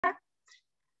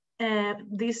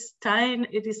This time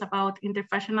it is about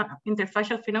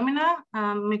interfacial phenomena,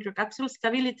 microcapsule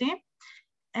stability.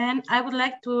 And I would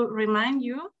like to remind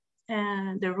you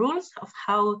the rules of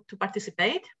how to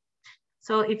participate.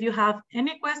 So if you have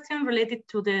any question related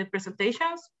to the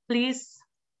presentations, please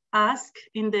ask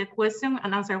in the question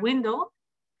and answer window,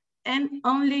 and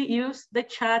only use the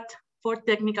chat for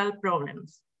technical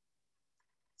problems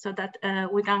so that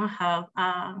we can have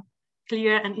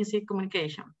clear and easy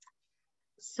communication.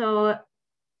 So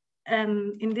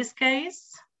in this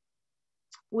case,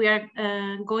 we are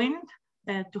going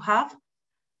to have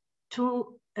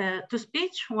two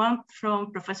speeches, one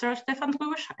from Professor Stephan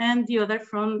Drusch and the other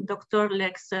from Dr.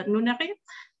 Lex Nunnery.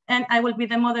 And I will be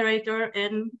the moderator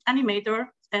and animator,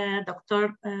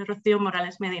 Dr. Rocio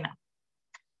Morales Medina.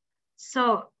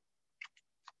 So,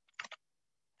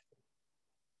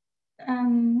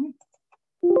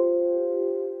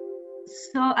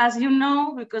 as you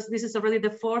know, because this is already the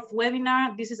fourth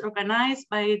webinar, this is organized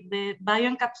by the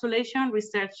Bioencapsulation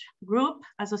Research Group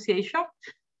Association.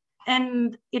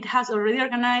 And it has already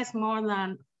organized more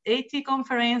than 80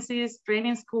 conferences,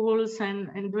 training schools, and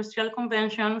industrial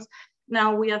conventions.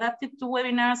 Now we adapted to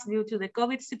webinars due to the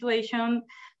COVID situation,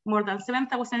 more than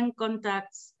 7,000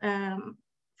 contacts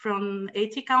from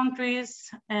 80 countries,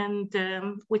 and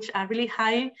which are really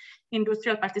high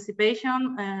industrial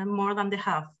participation, more than the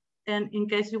half. And in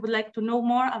case you would like to know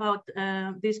more about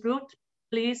this group,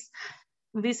 please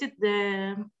visit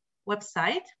the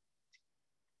website.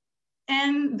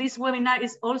 And this webinar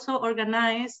is also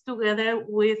organized together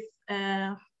with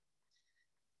the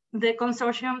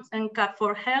consortium NCAP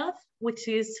for Health, which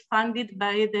is funded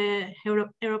by the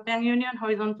European Union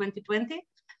Horizon 2020.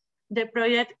 The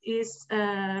project is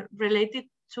related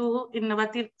to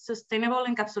innovative sustainable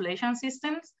encapsulation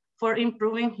systems for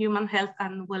improving human health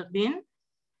and well-being.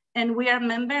 And we are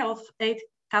member of eight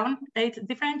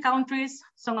different countries,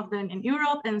 some of them in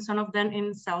Europe and some of them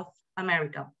in South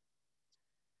America.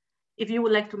 If you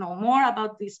would like to know more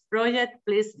about this project,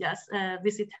 please just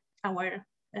visit our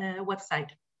website.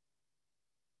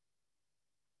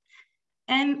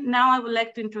 And now I would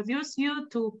like to introduce you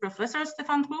to Professor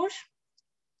Stephan Drusch,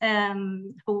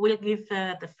 who will give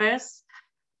the first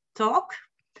talk.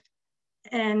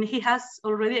 And he has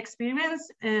already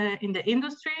experience in the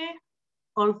industry,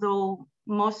 although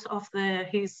most of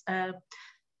his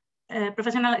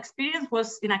professional experience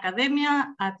was in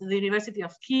academia at the University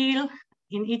of Kiel,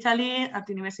 in Italy, at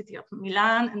the University of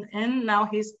Milan, and now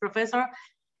he's professor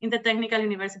in the Technical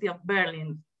University of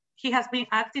Berlin. He has been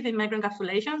active in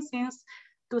microencapsulation since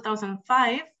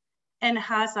 2005 and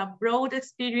has a broad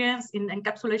experience in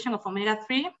encapsulation of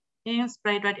omega-3 in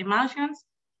spray-dried emulsions,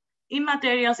 in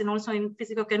materials, and also in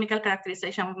physicochemical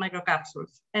characterization of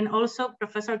microcapsules. And also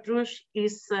Professor Drusch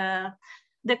is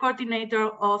the coordinator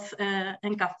of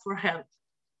NCAP for Health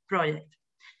project.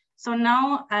 So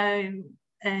now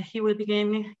he will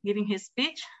begin giving his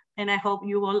speech, and I hope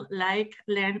you will like,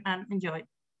 learn, and enjoy.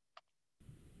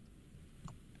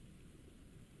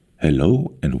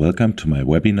 Hello, and welcome to my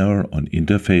webinar on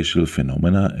interfacial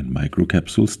phenomena and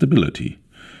microcapsule stability.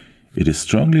 It is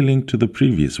strongly linked to the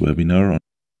previous webinar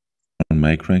on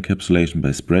microencapsulation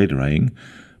by spray drying,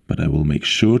 but I will make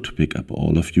sure to pick up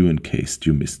all of you in case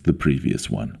you missed the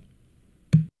previous one.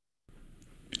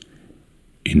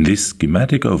 In this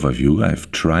schematic overview,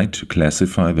 I've tried to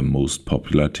classify the most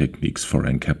popular techniques for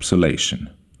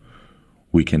encapsulation.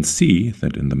 We can see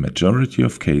that in the majority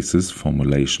of cases,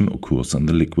 formulation occurs in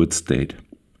the liquid state.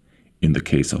 In the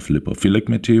case of lipophilic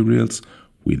materials,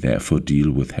 we therefore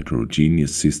deal with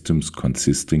heterogeneous systems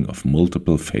consisting of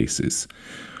multiple phases.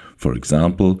 For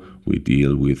example, we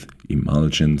deal with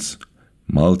emulsions,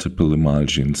 multiple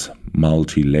emulsions,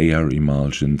 multi-layer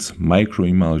emulsions,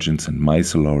 microemulsions and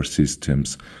micellar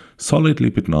systems, solid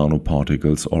lipid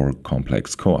nanoparticles, or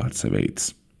complex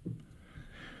coadjuvates.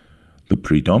 The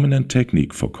predominant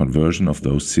technique for conversion of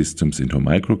those systems into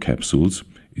microcapsules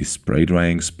is spray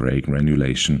drying, spray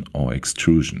granulation, or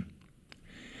extrusion.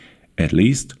 At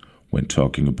least when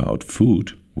talking about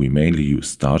food, we mainly use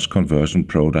starch conversion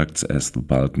products as the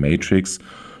bulk matrix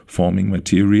forming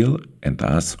material, and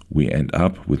thus we end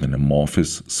up with an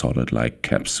amorphous solid-like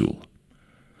capsule.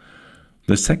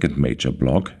 The second major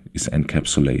block is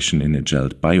encapsulation in a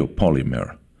gelled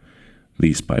biopolymer.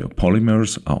 These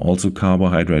biopolymers are also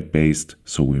carbohydrate-based,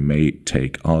 so we may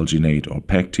take alginate or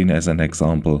pectin as an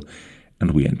example,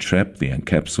 and we entrap the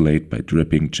encapsulate by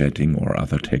dripping, jetting, or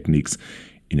other techniques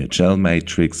in a gel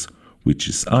matrix, which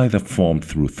is either formed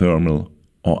through thermal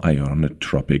or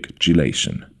ionotropic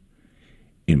gelation.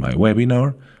 In my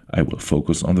webinar, I will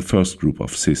focus on the first group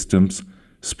of systems,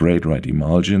 spray-dried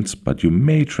emulsions, but you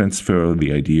may transfer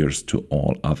the ideas to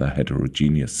all other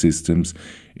heterogeneous systems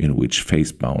in which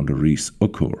phase boundaries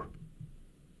occur.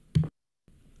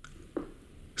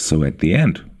 So at the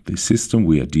end, the system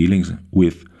we are dealing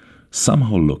with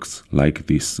somehow looks like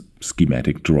this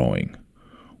schematic drawing.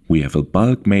 We have a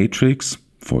bulk matrix,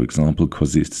 for example,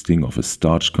 consisting of a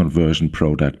starch conversion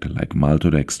product like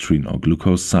maltodextrin or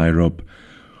glucose syrup.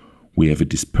 We have a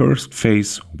dispersed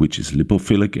phase, which is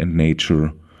lipophilic in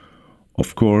nature.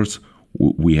 Of course,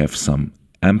 we have some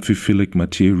amphiphilic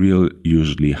material,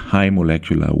 usually high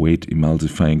molecular weight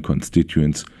emulsifying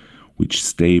constituents, which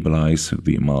stabilize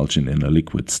the emulsion in a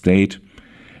liquid state.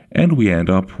 And we end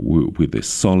up with a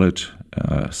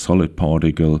solid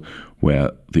particle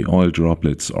where the oil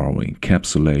droplets are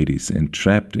encapsulated and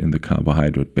trapped in the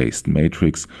carbohydrate-based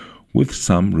matrix with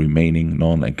some remaining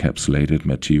non-encapsulated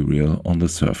material on the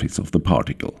surface of the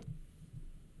particle.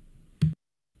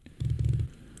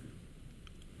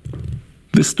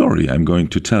 The story I'm going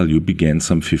to tell you began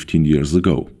some 15 years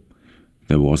ago.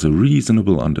 There was a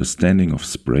reasonable understanding of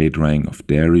spray drying of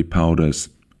dairy powders.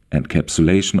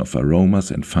 Encapsulation of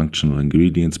aromas and functional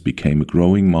ingredients became a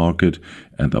growing market,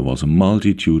 and there was a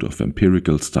multitude of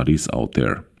empirical studies out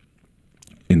there.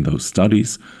 In those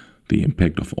studies, the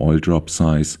impact of oil drop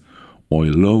size,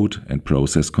 oil load, and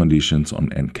process conditions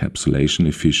on encapsulation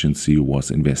efficiency was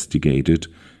investigated,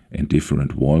 and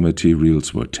different wall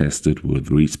materials were tested with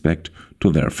respect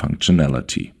to their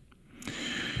functionality.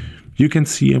 You can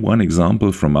see one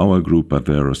example from our group, but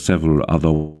there are several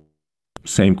other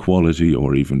same quality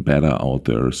or even better out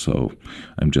there, so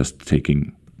I'm just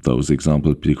taking those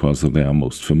examples because they are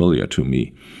most familiar to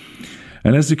me.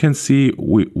 And as you can see,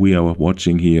 we are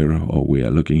watching here, or we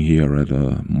are looking here at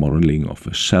a modeling of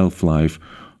a shelf life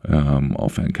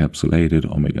of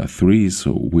encapsulated omega-3.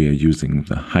 So we are using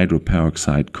the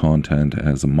hydroperoxide content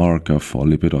as a marker for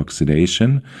lipid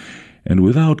oxidation. And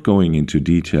without going into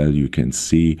detail, you can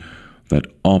see that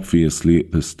obviously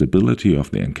the stability of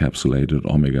the encapsulated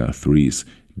omega-3s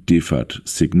differed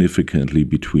significantly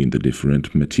between the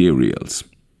different materials.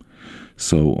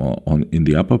 So in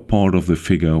the upper part of the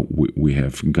figure, we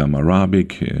have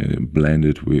gamma-arabic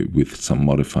blended with some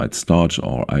modified starch,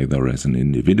 or either as an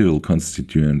individual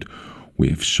constituent. We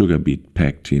have sugar beet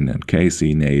pectin and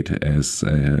caseinate as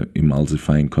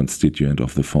emulsifying constituent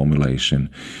of the formulation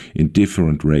in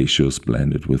different ratios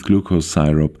blended with glucose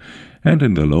syrup. And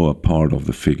in the lower part of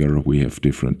the figure, we have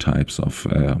different types of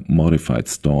modified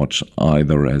starch,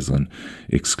 either as an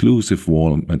exclusive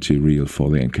wall material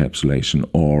for the encapsulation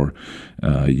or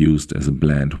used as a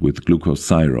blend with glucose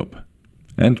syrup.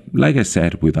 And like I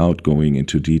said, without going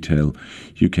into detail,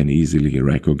 you can easily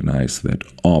recognize that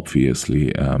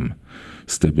obviously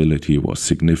stability was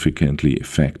significantly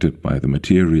affected by the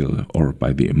material or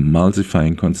by the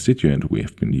emulsifying constituent we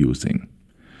have been using.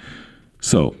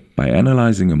 So, by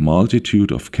analyzing a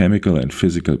multitude of chemical and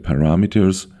physical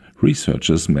parameters,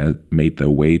 researchers made their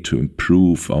way to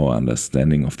improve our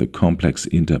understanding of the complex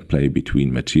interplay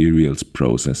between materials,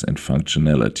 process, and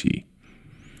functionality.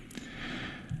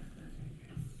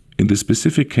 In the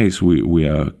specific case we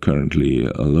are currently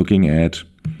looking at,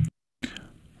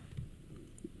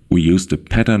 we used a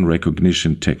pattern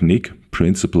recognition technique,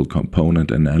 principal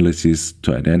component analysis,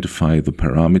 to identify the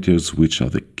parameters which are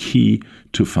the key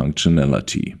to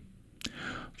functionality.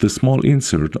 The small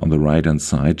insert on the right-hand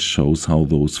side shows how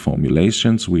those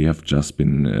formulations we have just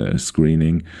been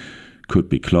screening could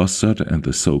be clustered, and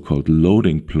the so-called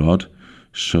loading plot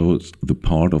shows the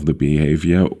part of the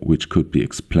behavior which could be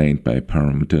explained by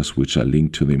parameters which are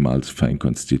linked to the emulsifying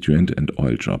constituent and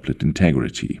oil droplet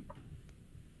integrity.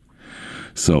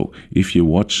 So, if you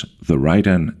watch the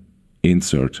right-hand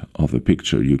insert of the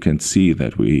picture, you can see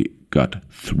that we got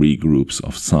three groups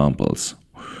of samples.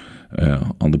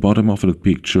 On the bottom of the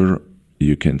picture,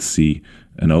 you can see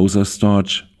an OSA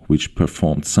starch, which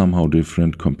performed somehow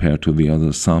different compared to the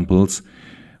other samples.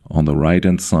 On the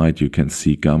right-hand side, you can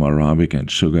see gamma-arabic and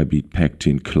sugar beet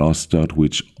pectin clustered,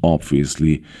 which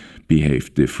obviously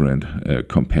behaved different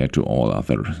compared to all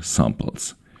other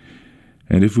samples.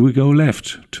 And if we go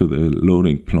left to the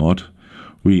loading plot,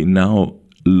 we now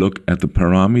look at the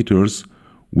parameters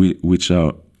which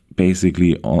are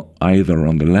basically either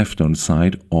on the left-hand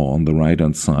side or on the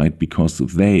right-hand side, because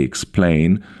they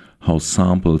explain how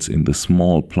samples in the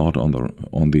small plot on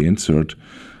the insert,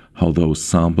 how those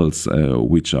samples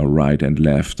which are right and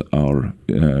left are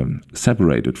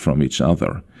separated from each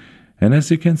other. And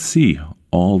as you can see,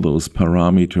 all those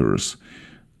parameters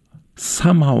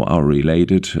somehow are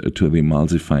related to the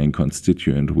emulsifying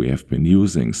constituent we have been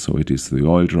using. So it is the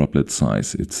oil droplet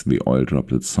size, it's the oil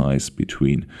droplet size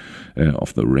between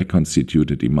of the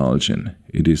reconstituted emulsion.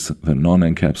 It is the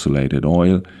non-encapsulated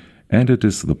oil, and it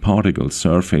is the particle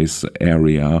surface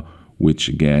area, which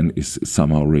again is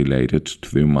somehow related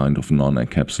to the amount of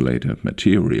non-encapsulated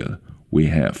material we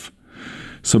have.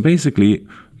 So basically,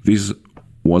 this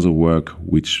was a work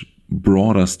which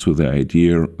brought us to the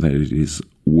idea that it is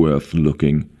worth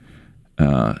looking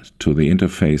to the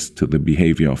interface, to the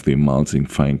behavior of the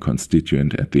emulsifying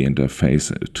constituent at the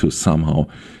interface to somehow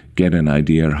get an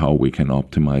idea how we can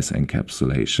optimize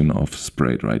encapsulation of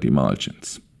spray-dried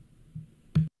emulsions.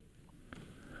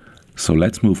 So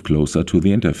let's move closer to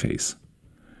the interface.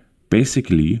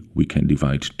 Basically, we can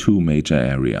divide two major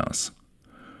areas.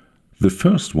 The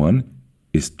first one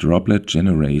is droplet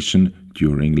generation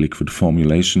during liquid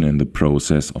formulation in the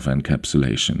process of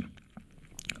encapsulation.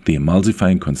 The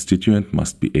emulsifying constituent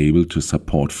must be able to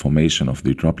support formation of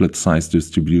the droplet size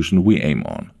distribution we aim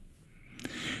on.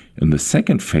 In the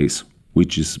second phase,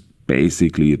 which is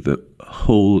basically the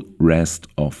whole rest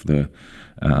of the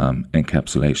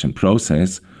encapsulation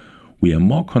process, we are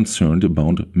more concerned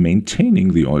about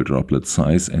maintaining the oil droplet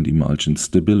size and emulsion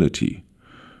stability.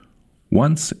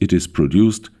 Once it is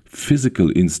produced, physical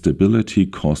instability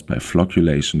caused by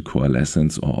flocculation,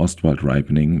 coalescence, or Ostwald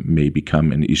ripening may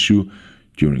become an issue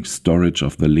during storage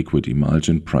of the liquid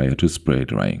emulsion prior to spray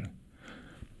drying.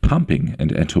 Pumping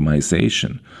and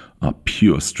atomization are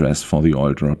pure stress for the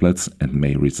oil droplets and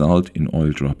may result in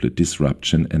oil droplet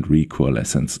disruption and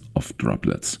recoalescence of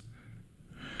droplets.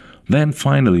 Then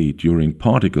finally, during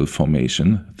particle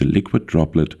formation, the liquid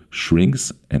droplet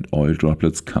shrinks and oil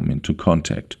droplets come into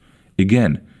contact,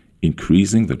 again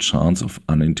increasing the chance of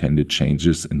unintended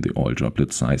changes in the oil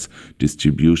droplet size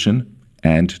distribution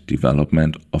and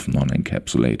development of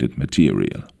non-encapsulated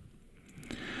material.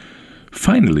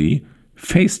 Finally,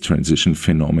 phase transition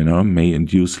phenomena may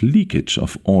induce leakage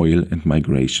of oil and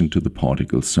migration to the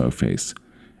particle surface,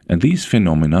 and these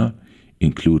phenomena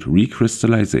include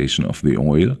recrystallization of the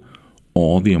oil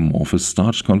or the amorphous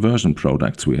starch conversion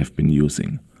products we have been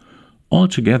using.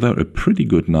 Altogether, a pretty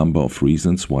good number of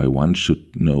reasons why one should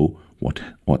know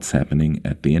what's happening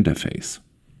at the interface.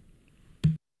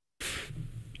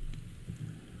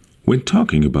 When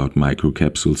talking about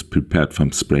microcapsules prepared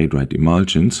from spray-dried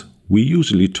emulsions, we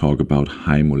usually talk about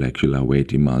high molecular weight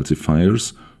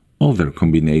emulsifiers or their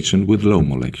combination with low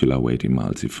molecular weight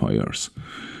emulsifiers.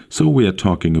 So we are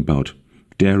talking about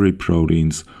dairy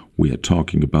proteins, we are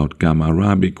talking about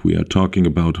gamma-arabic, we are talking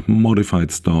about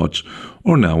modified starch,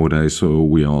 or nowadays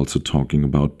we are also talking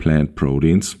about plant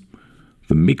proteins.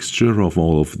 The mixture of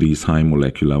all of these high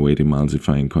molecular weight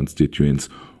emulsifying constituents,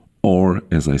 or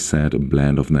as I said, a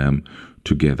blend of them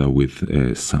together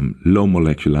with some low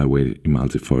molecular weight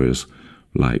emulsifiers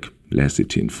like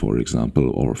lecithin, for example,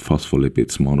 or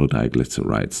phospholipids,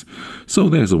 monodiglycerides. So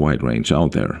there's a wide range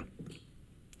out there.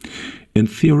 In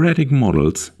theoretic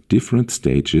models, different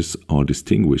stages are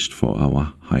distinguished for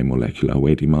our high molecular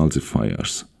weight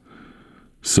emulsifiers.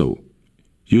 So,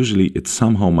 usually it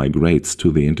somehow migrates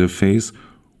to the interface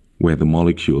where the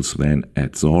molecules then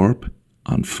adsorb,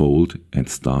 unfold, and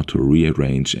start to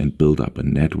rearrange and build up a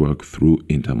network through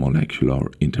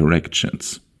intermolecular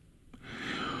interactions.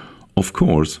 Of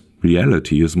course,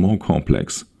 reality is more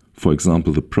complex. For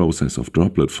example, the process of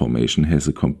droplet formation has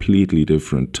a completely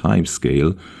different time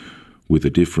scale with a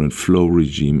different flow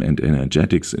regime and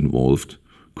energetics involved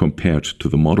compared to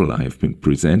the model I have been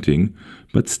presenting,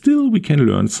 but still we can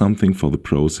learn something for the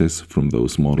process from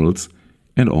those models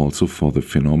and also for the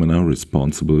phenomena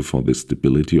responsible for the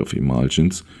stability of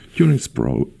emulsions during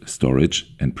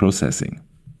storage and processing.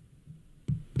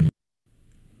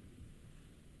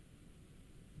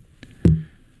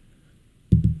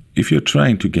 If you're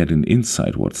trying to get an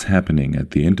insight what's happening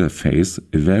at the interface,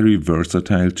 a very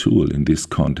versatile tool in this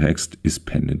context is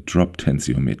pendant drop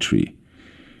tensiometry.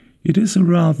 It is a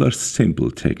rather simple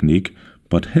technique,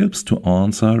 but helps to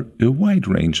answer a wide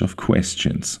range of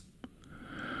questions.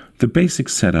 The basic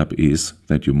setup is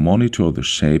that you monitor the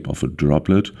shape of a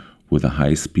droplet with a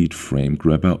high-speed frame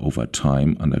grabber over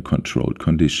time under controlled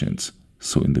conditions.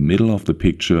 So in the middle of the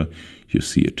picture, you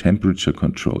see a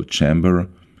temperature-controlled chamber.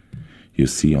 You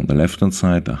see on the left-hand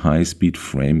side the high-speed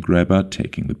frame grabber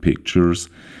taking the pictures,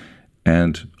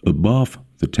 and above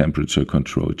the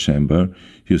temperature-controlled chamber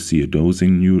you see a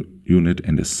dosing unit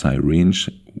and a syringe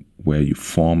where you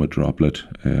form a droplet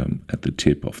at the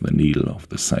tip of the needle of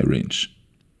the syringe.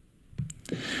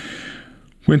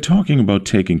 When talking about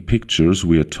taking pictures,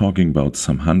 we are talking about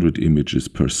some 100 images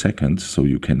per second, so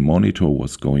you can monitor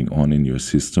what's going on in your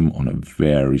system on a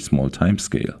very small time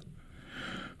scale.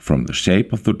 From the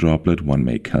shape of the droplet, one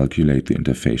may calculate the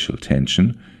interfacial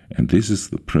tension, and this is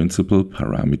the principal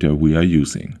parameter we are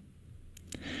using.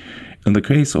 In the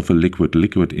case of a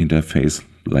liquid-liquid interface,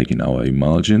 like in our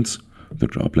emulsions, the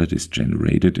droplet is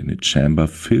generated in a chamber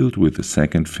filled with the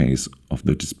second phase of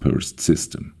the dispersed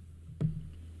system.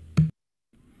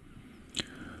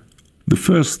 The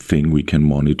first thing we can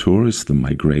monitor is the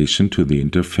migration to the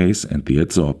interface and the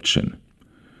adsorption.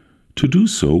 To do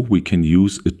so, we can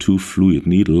use a two-fluid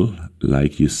needle,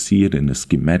 like you see it in a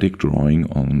schematic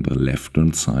drawing on the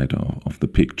left-hand side of the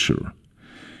picture.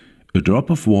 A drop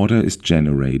of water is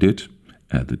generated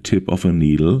at the tip of a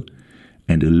needle,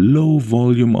 and a low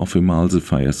volume of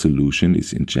emulsifier solution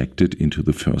is injected into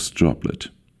the first droplet.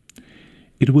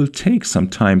 It will take some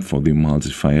time for the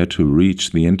emulsifier to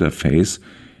reach the interface,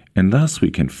 and thus we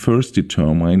can first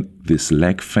determine this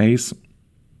lag phase,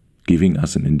 giving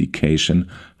us an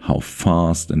indication how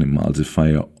fast an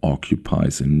emulsifier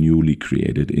occupies a newly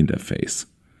created interface.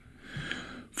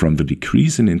 From the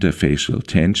decrease in interfacial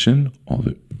tension or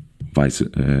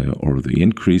the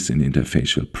increase in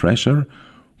interfacial pressure,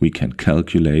 we can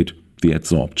calculate the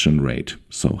adsorption rate,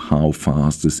 so how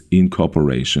fast is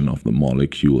incorporation of the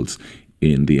molecules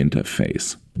in the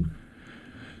interface.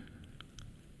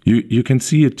 You can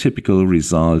see a typical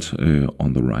result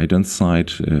on the right-hand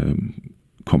side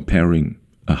comparing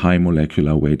a high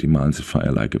molecular weight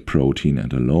emulsifier like a protein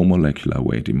and a low molecular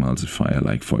weight emulsifier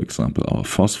like, for example, our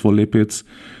phospholipids.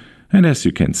 And as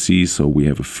you can see, so we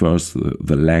have first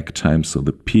the lag time, so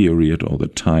the period or the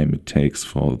time it takes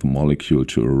for the molecule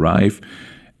to arrive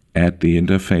at the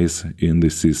interface in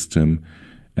the system.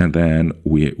 And then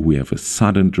we have a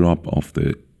sudden drop of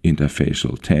the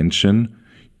interfacial tension.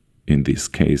 In this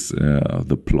case,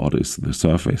 the plot is the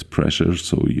surface pressure,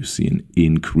 so you see an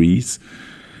increase.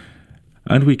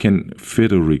 And we can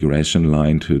fit a regression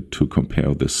line to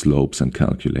compare the slopes and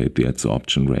calculate the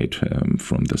adsorption rate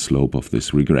from the slope of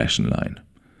this regression line.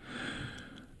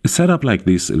 A setup like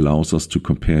this allows us to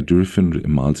compare different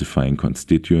emulsifying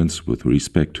constituents with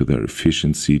respect to their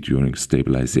efficiency during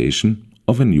stabilization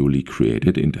of a newly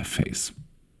created interface.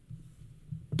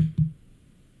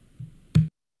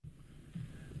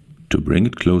 To bring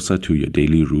it closer to your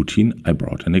daily routine, I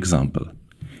brought an example.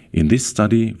 In this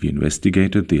study, we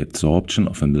investigated the adsorption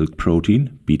of a milk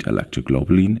protein,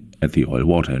 beta-lactoglobulin, at the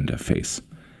oil-water interface.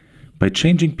 By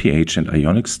changing pH and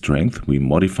ionic strength, we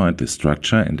modified the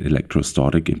structure and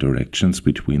electrostatic interactions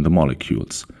between the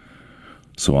molecules.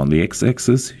 So on the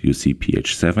x-axis, you see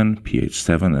pH 7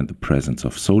 and the presence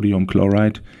of sodium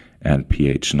chloride, and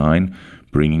pH 9,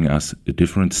 bringing us a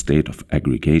different state of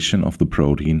aggregation of the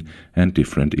protein and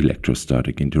different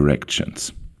electrostatic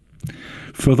interactions.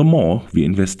 Furthermore, we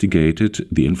investigated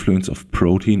the influence of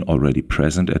protein already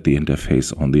present at the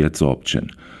interface on the adsorption.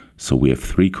 So we have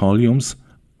three columns,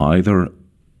 either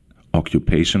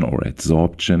occupation or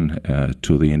adsorption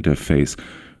to the interface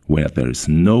where there is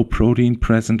no protein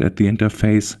present at the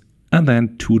interface, and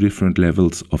then two different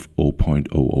levels of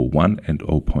 0.001 and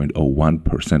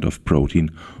 0.01% of protein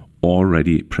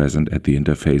already present at the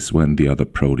interface when the other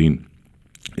protein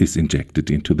is injected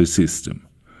into the system.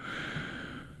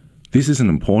 This is an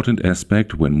important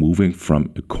aspect when moving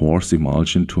from a coarse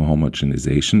emulsion to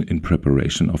homogenization in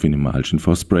preparation of an emulsion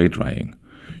for spray drying.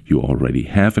 You already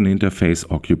have an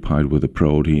interface occupied with a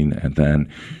protein, and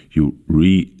then you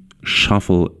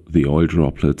reshuffle the oil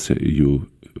droplets, you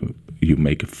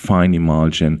make a fine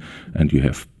emulsion, and you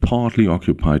have partly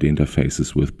occupied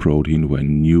interfaces with protein where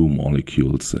new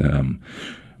molecules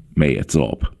may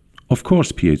adsorb. Of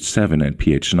course, pH 7 and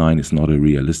pH 9 is not a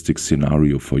realistic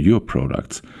scenario for your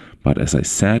products, but as I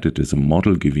said, it is a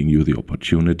model giving you the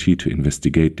opportunity to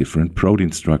investigate different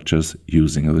protein structures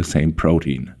using the same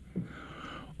protein.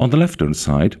 On the left-hand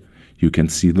side, you can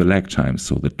see the lag time,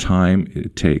 so the time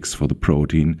it takes for the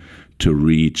protein to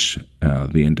reach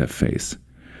the interface.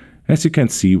 As you can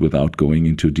see, without going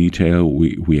into detail,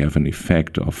 we have an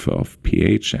effect of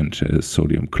pH and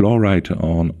sodium chloride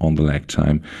on the lag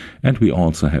time, and we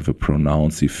also have a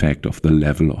pronounced effect of the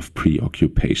level of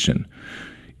preoccupation.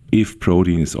 If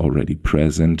protein is already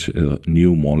present,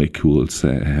 new molecules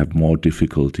have more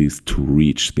difficulties to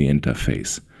reach the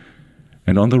interface.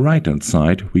 And on the right-hand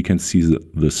side, we can see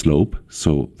the slope,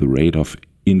 so the rate of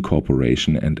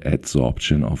incorporation and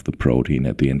adsorption of the protein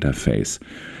at the interface.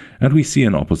 And we see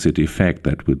an opposite effect,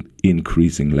 that with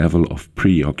increasing level of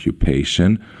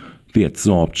preoccupation, the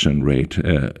adsorption rate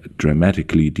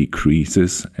dramatically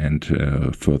decreases, and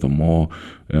furthermore,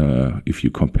 if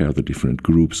you compare the different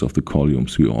groups of the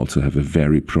columns, we also have a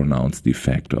very pronounced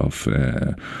effect of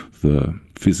the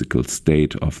physical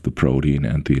state of the protein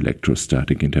and the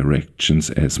electrostatic interactions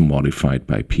as modified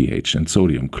by pH and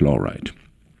sodium chloride.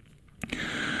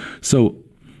 So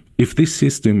if this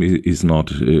system is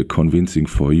not convincing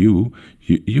for you,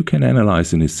 you can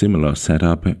analyze in a similar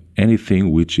setup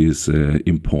anything which is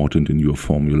important in your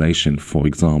formulation. For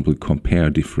example, compare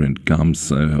different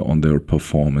gums on their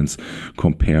performance,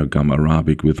 compare gum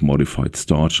arabic with modified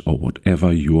starch, or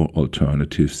whatever your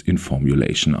alternatives in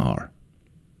formulation are.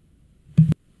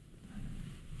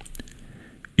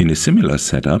 In a similar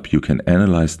setup, you can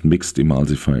analyze mixed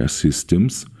emulsifier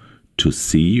systems to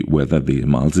see whether the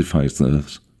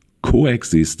emulsifiers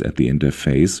coexist at the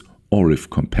interface or if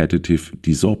competitive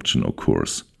desorption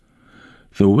occurs.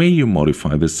 The way you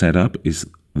modify the setup is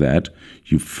that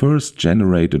you first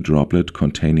generate a droplet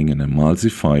containing an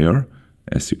emulsifier,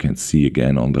 as you can see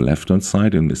again on the left-hand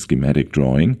side in the schematic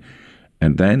drawing,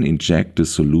 and then inject the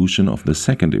solution of the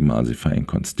second emulsifying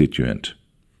constituent.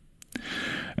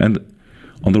 And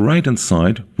on the right-hand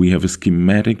side, we have a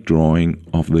schematic drawing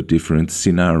of the different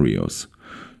scenarios.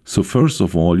 So first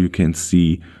of all, you can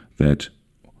see that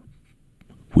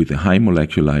with a high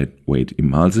molecular weight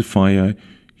emulsifier,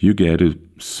 you get a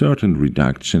certain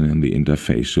reduction in the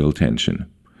interfacial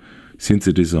tension. Since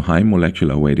it is a high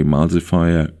molecular weight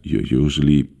emulsifier, you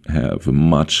usually have a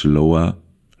much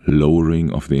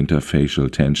lowering of the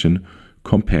interfacial tension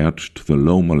compared to the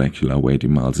low molecular weight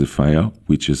emulsifier,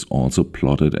 which is also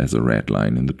plotted as a red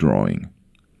line in the drawing.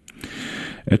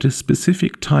 At a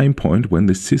specific time point when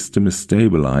the system is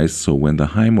stabilized, so when the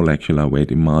high molecular weight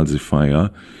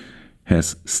emulsifier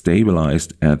has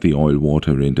stabilized at the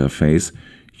oil-water interface,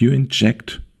 you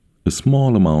inject a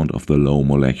small amount of the low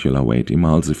molecular weight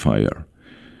emulsifier.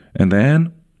 And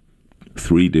then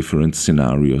 3 different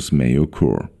scenarios may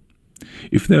occur.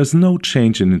 If there is no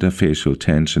change in interfacial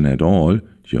tension at all,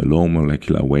 your low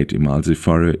molecular weight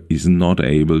emulsifier is not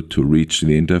able to reach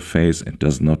the interface and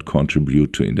does not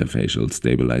contribute to interfacial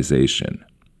stabilization.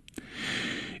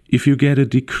 If you get a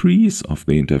decrease of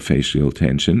the interfacial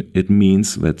tension, it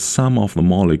means that some of the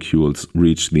molecules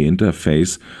reach the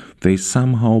interface, they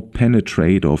somehow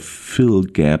penetrate or fill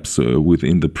gaps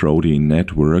within the protein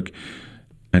network,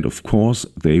 and of course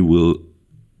they will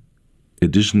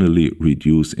additionally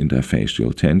reduce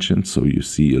interfacial tension, so you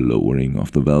see a lowering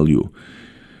of the value.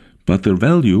 But the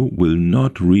value will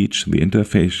not reach the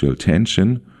interfacial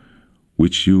tension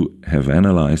which you have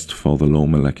analyzed for the low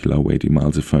molecular weight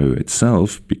emulsifier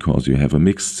itself, because you have a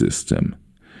mixed system.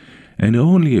 And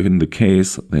only in the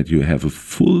case that you have a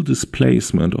full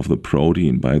displacement of the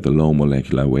protein by the low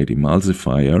molecular weight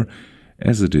emulsifier,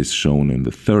 as it is shown in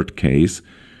the third case,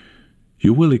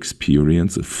 you will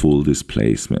experience a full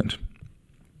displacement.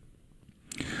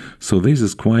 So this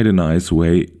is quite a nice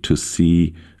way to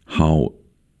see how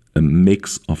a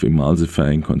mix of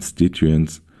emulsifying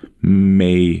constituents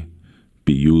may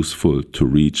be useful to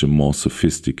reach a more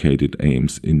sophisticated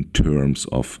aims in terms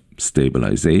of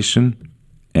stabilization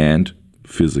and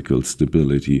physical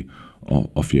stability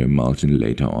of your emulsion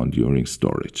later on during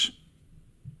storage.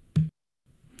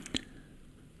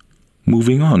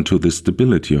 Moving on to the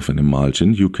stability of an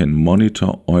emulsion, you can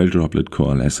monitor oil droplet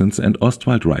coalescence and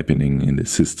Ostwald ripening in a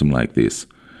system like this.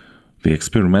 The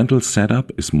experimental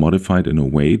setup is modified in a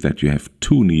way that you have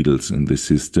 2 needles in the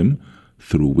system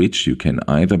through which you can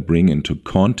either bring into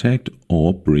contact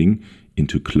or bring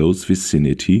into close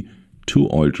vicinity 2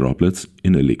 oil droplets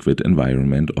in a liquid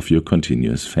environment of your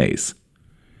continuous phase.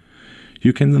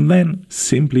 You can then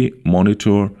simply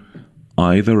monitor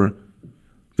either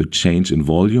the change in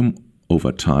volume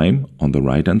over time on the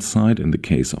right-hand side in the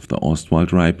case of the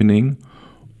Ostwald ripening,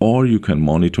 or you can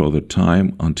monitor the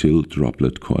time until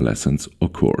droplet coalescence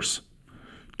occurs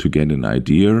to get an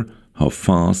idea how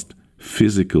fast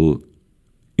physical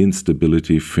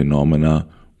instability phenomena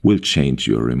will change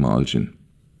your emulsion.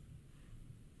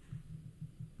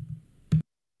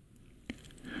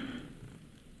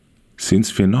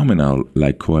 Since phenomena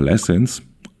like coalescence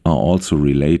are also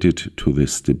related to the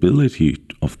stability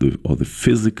of the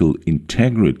physical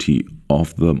integrity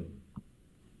of the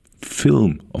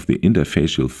film, of the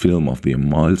interfacial film of the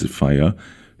emulsifier,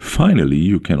 finally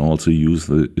you can also use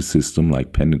a system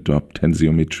like pen-and-drop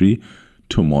tensiometry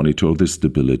to monitor the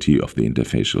stability of the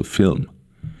interfacial film.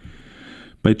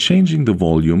 By changing the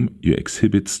volume, you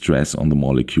exhibit stress on the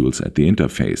molecules at the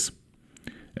interface.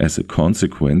 As a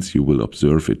consequence, you will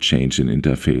observe a change in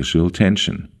interfacial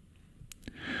tension.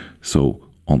 So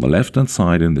On the left-hand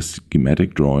side in the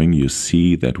schematic drawing, you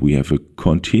see that we have a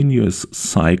continuous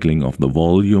cycling of the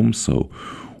volume. So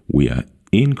we are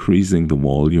increasing the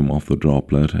volume of the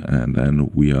droplet, and then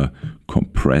we are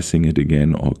compressing it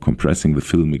again, or compressing the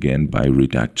film again by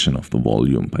reduction of the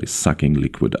volume, by sucking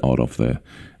liquid out of the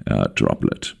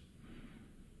droplet.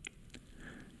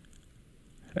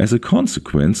 As a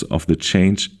consequence of the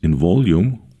change in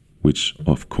volume, which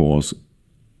of course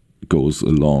goes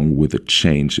along with a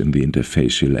change in the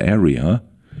interfacial area,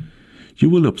 you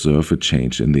will observe a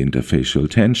change in the interfacial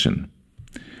tension.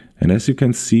 And as you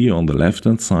can see on the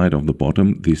left-hand side of the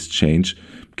bottom, this change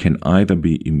can either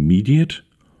be immediate,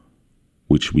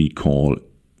 which we call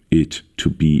it to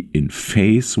be in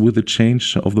phase with the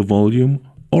change of the volume,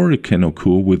 or it can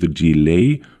occur with a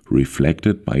delay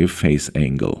reflected by a phase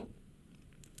angle.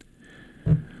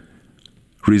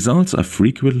 Results are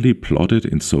frequently plotted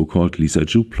in so-called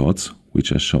Lissajous plots,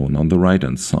 which are shown on the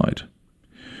right-hand side.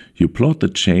 You plot the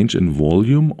change in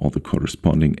volume or the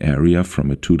corresponding area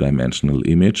from a two-dimensional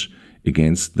image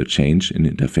against the change in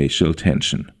interfacial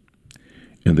tension.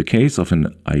 In the case of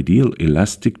an ideal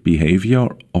elastic behavior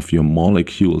of your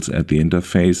molecules at the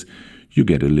interface, you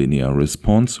get a linear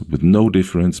response with no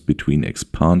difference between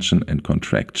expansion and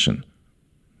contraction.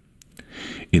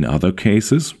 In other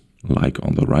cases, like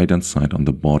on the right-hand side on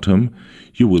the bottom,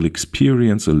 you will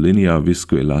experience a linear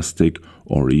viscoelastic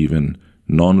or even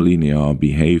nonlinear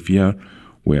behavior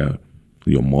where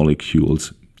your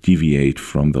molecules deviate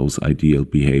from those ideal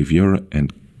behavior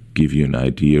and give you an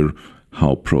idea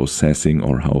how processing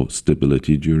or how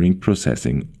stability during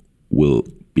processing will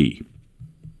be.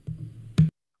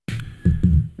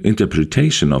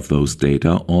 Interpretation of those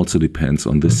data also depends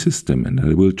on the system, and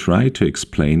I will try to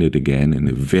explain it again in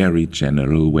a very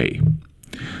general way.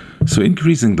 So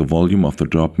increasing the volume of the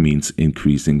drop means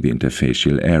increasing the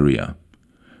interfacial area.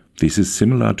 This is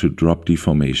similar to drop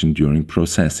deformation during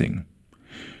processing.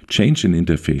 Change in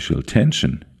interfacial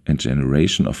tension and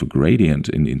generation of a gradient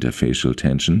in interfacial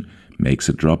tension makes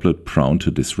a droplet prone to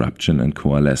disruption and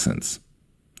coalescence.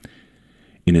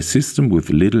 In a system with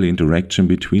little interaction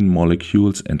between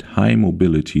molecules and high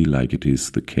mobility, like it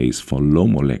is the case for low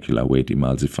molecular weight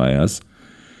emulsifiers,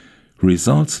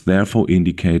 results therefore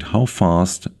indicate how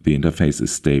fast the interface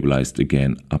is stabilized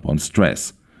again upon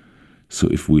stress. So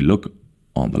if we look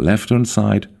on the left-hand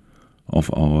side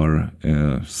of our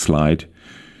slide,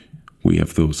 we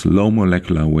have those low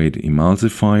molecular weight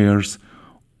emulsifiers.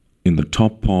 In the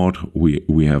top part,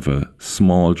 we have a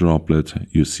small droplet.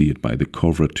 You see it by the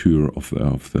curvature of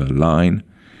the line.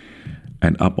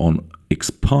 And up on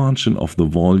expansion of the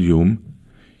volume,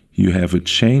 you have a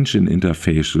change in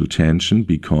interfacial tension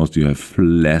because you have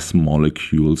less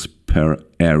molecules per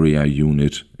area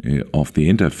unit of the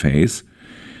interface.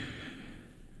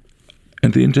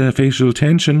 And the interfacial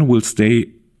tension will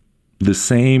stay the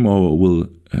same or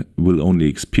will only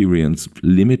experience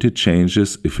limited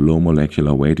changes if low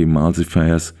molecular weight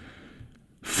emulsifiers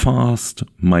fast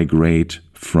migrate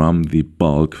from the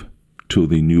bulk to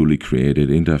the newly created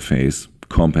interface,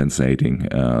 compensating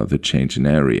the change in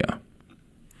area.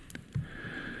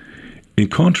 In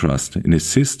contrast, in a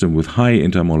system with high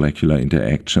intermolecular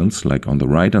interactions, like on the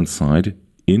right-hand side,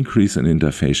 increase in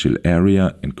interfacial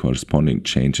area and corresponding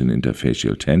change in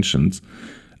interfacial tensions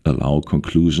allow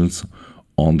conclusions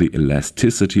on the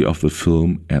elasticity of the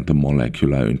film and the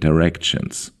molecular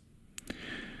interactions.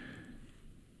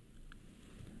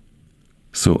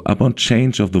 So upon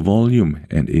change of the volume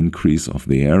and increase of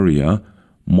the area,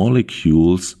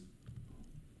 molecules,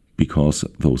 because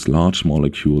those large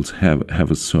molecules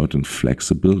have a certain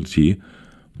flexibility,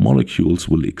 molecules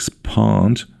will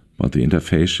expand, but the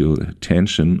interfacial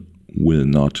tension will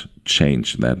not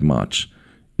change that much.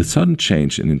 A sudden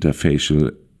change in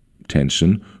interfacial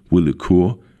tension will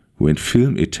occur when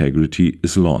film integrity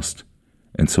is lost.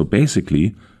 And so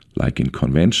basically, like in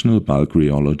conventional bulk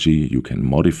rheology, you can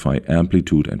modify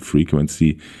amplitude and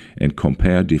frequency and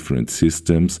compare different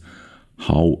systems,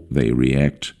 how they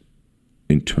react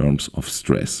in terms of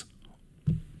stress.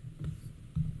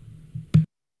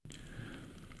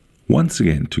 Once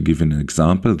again, to give an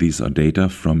example, these are data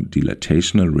from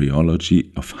dilatational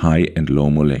rheology of high and low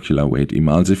molecular weight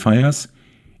emulsifiers.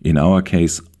 In our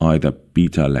case, either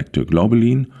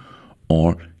beta-lactoglobulin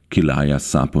or chylaya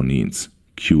saponins,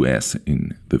 QS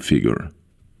in the figure.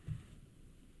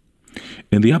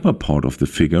 In the upper part of the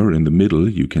figure, in the middle,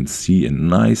 you can see a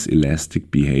nice elastic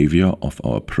behavior of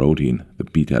our protein, the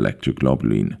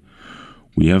beta-lactoglobulin.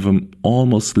 We have an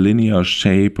almost linear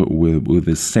shape with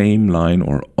the same line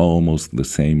or almost the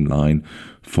same line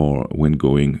for when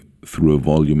going through a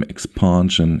volume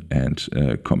expansion and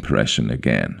compression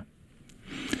again.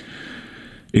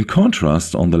 In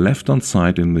contrast, on the left-hand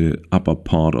side in the upper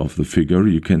part of the figure,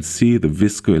 you can see the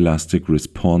viscoelastic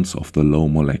response of the low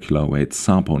molecular weight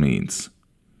saponines.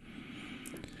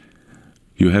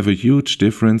 You have a huge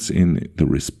difference in the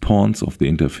response of the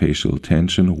interfacial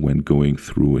tension when going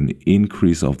through an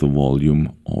increase of the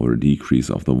volume or a decrease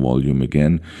of the volume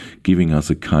again, giving us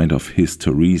a kind of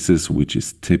hysteresis which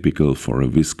is typical for a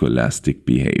viscoelastic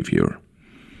behavior.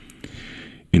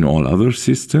 In all other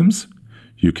systems,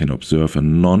 you can observe a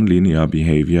nonlinear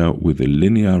behavior with a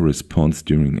linear response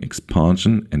during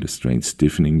expansion and a strain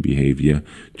stiffening behavior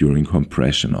during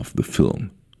compression of the film.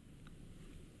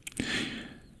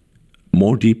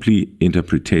 More deeply,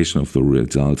 interpretation of the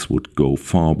results would go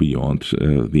far beyond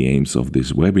the aims of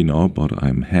this webinar, but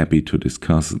I'm happy to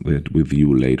discuss that with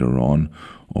you later on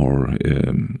or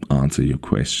answer your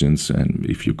questions, and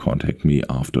if you contact me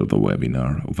after the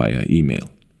webinar via email.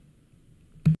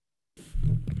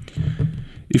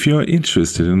 If you are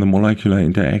interested in the molecular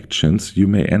interactions, you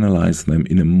may analyze them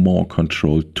in a more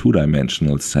controlled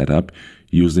two-dimensional setup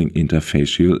using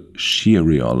interfacial shear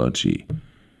rheology.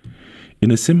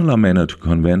 In a similar manner to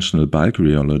conventional bulk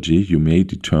rheology, you may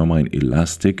determine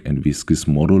elastic and viscous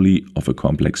moduli of a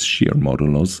complex shear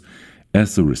modulus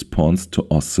as a response to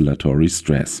oscillatory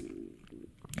stress.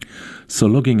 So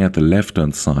looking at the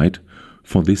left-hand side,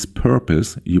 for this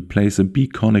purpose, you place a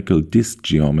biconical disc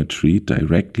geometry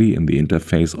directly in the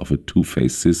interface of a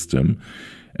two-phase system,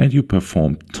 and you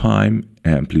perform time,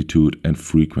 amplitude, and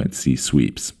frequency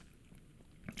sweeps.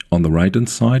 On the right-hand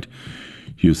side,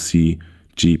 you see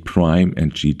G'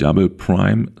 and G double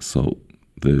prime, so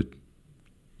the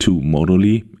two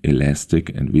moduli, elastic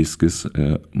and viscous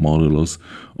modulus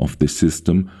of the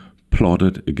system,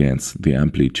 plotted against the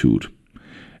amplitude.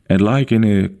 And like in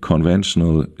a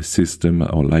conventional system,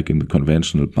 or like in the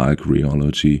conventional bulk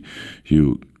rheology,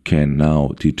 you can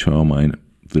now determine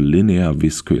the linear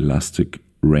viscoelastic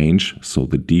range, so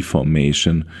the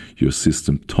deformation your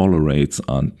system tolerates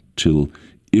until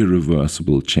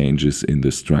irreversible changes in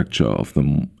the structure of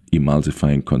the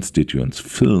emulsifying constituents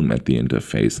film at the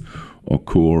interface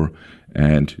occur,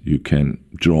 and you can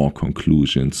draw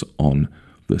conclusions on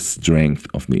the strength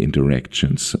of the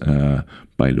interactions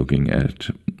by looking at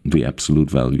the absolute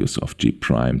values of G',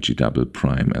 G double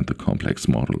prime, and the complex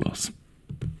modulus.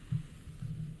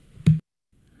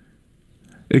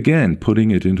 Again,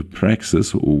 putting it into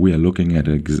praxis, we are looking at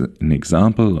an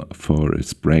example for a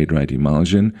spray-dried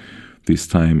emulsion. This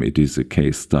time it is a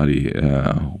case study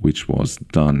which was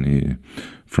done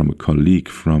from a colleague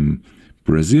from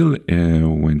Brazil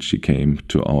when she came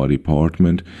to our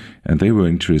department, and they were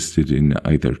interested in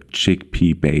either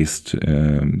chickpea-based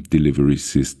delivery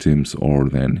systems or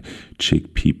then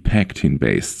chickpea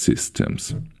pectin-based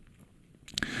systems.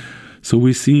 So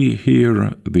we see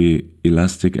here the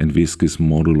elastic and viscous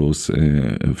modulus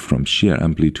from shear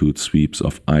amplitude sweeps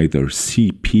of either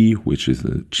CP, which is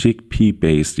a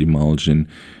chickpea-based emulsion,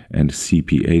 and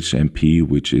CPHMP,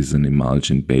 which is an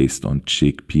emulsion based on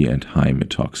chickpea and high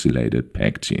methoxylated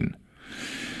pectin.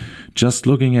 Just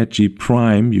looking at G',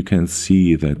 you can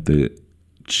see that the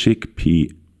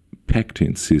chickpea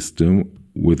pectin system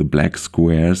with the black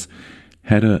squares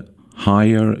had a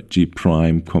higher G'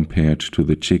 compared to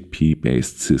the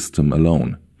chickpea-based system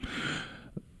alone.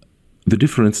 The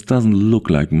difference doesn't look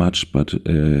like much, but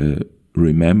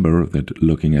remember that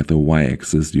looking at the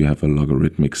y-axis you have a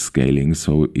logarithmic scaling,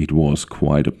 so it was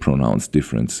quite a pronounced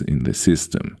difference in the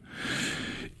system,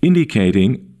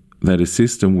 indicating that a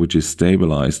system which is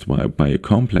stabilized by a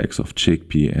complex of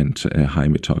chickpea and high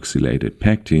methoxylated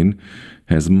pectin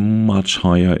has much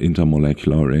higher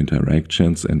intermolecular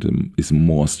interactions and is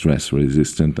more stress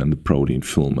resistant than the protein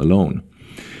film alone.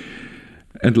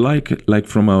 And like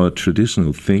from our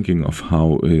traditional thinking of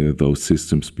how those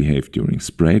systems behave during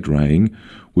spray drying,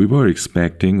 we were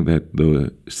expecting that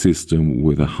the system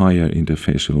with a higher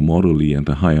interfacial moduli and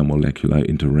the higher molecular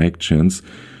interactions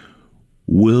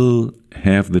will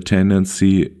have the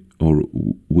tendency or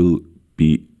will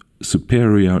be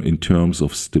superior in terms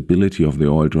of stability of the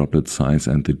oil droplet size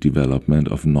and the development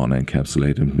of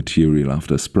non-encapsulated material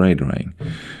after spray drying.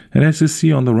 And as you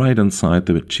see on the right hand side,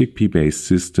 the chickpea-based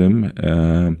system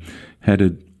had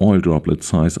an oil droplet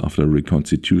size after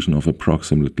reconstitution of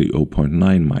approximately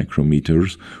 0.9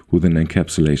 micrometers with an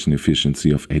encapsulation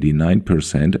efficiency of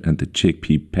 89%, and the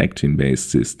chickpea pectin-based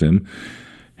system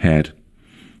had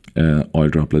oil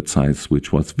droplet size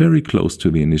which was very close to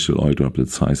the initial oil droplet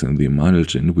size in the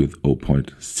emulsion with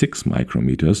 0.6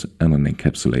 micrometers and an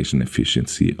encapsulation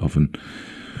efficiency of an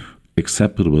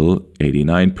acceptable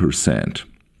 89%.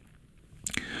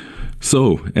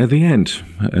 So at the end,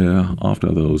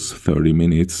 after those 30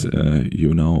 minutes,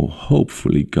 you now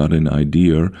hopefully got an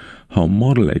idea how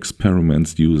model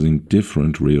experiments using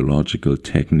different rheological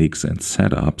techniques and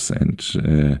setups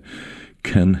and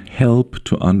can help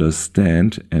to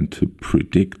understand and to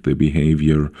predict the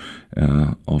behavior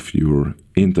of your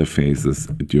interfaces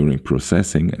during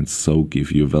processing, and so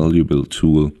give you a valuable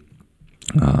tool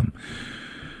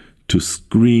to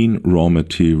screen raw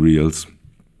materials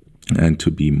and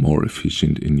to be more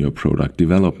efficient in your product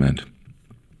development.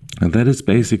 And that is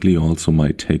basically also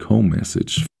my take-home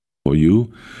message for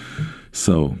you.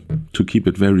 So, to keep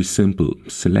it very simple,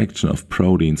 selection of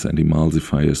proteins and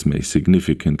emulsifiers may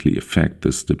significantly affect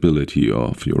the stability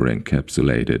of your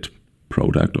encapsulated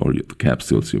product or the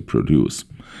capsules you produce.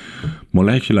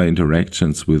 Molecular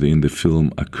interactions within the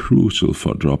film are crucial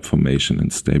for drop formation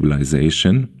and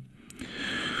stabilization.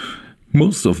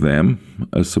 Most of them,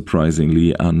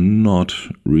 surprisingly, are not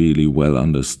really well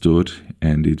understood,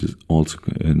 and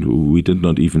we did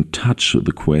not even touch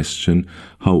the question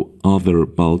how other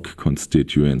bulk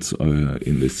constituents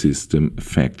in the system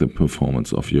affect the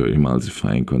performance of your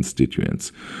emulsifying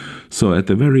constituents. So at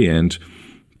the very end,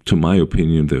 to my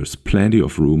opinion, there's plenty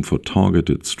of room for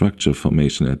targeted structure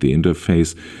formation at the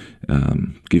interface,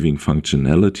 giving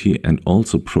functionality and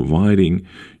also providing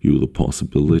you the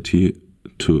possibility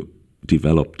to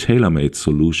develop tailor-made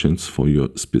solutions for your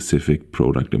specific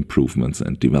product improvements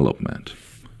and development.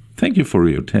 Thank you for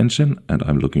your attention, and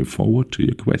I'm looking forward to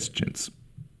your questions.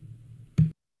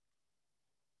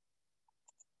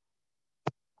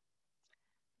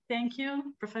 Thank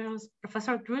you,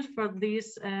 Professor Drusch, for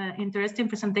this interesting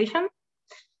presentation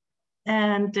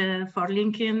and for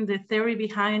linking the theory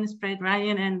behind spray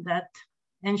drying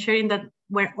and sharing that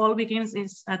where all begins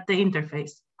is at the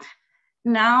interface.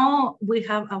 Now we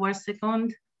have our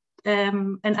second,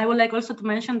 and I would like also to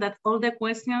mention that all the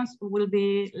questions will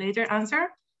be later answered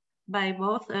by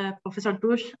both Professor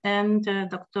Drusch and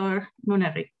Dr.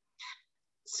 Nunnery.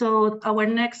 So our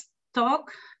next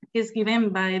talk is given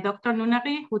by Dr.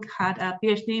 Nunnery, who had a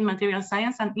PhD in material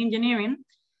science and engineering,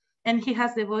 and he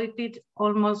has devoted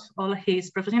almost all his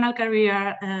professional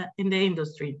career in the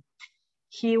industry.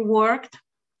 He worked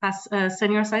as a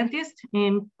senior scientist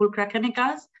in Pulcra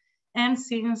Chemicals, and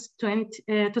since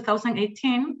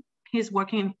 2018, he's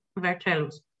working in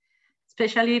Vertellus,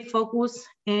 especially focused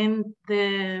in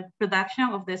the production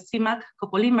of the ZeMac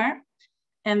copolymer,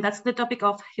 and that's the topic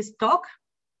of his talk.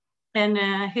 And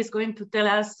he's going to tell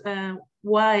us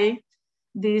why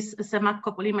this ZeMac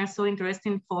copolymer is so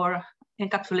interesting for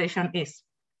encapsulation is.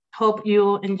 Hope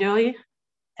you enjoy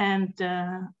and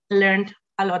learned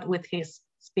a lot with his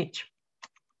speech.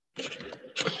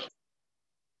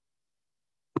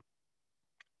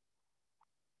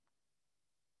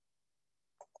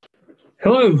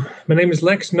 Hello, my name is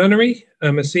Lex Nunnery.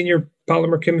 I'm a senior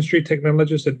polymer chemistry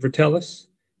technologist at Vertellus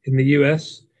in the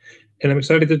US, and I'm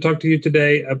excited to talk to you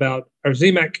today about our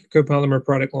ZeMac copolymer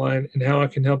product line and how I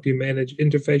can help you manage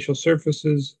interfacial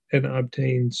surfaces and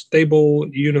obtain stable,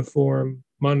 uniform,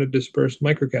 monodispersed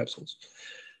microcapsules.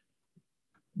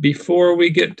 Before we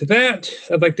get to that,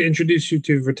 I'd like to introduce you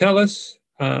to Vertellus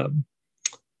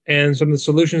and some of the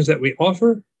solutions that we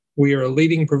offer. We are a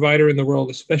leading provider in the world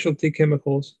of specialty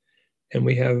chemicals, and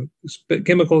we have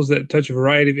chemicals that touch a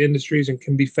variety of industries and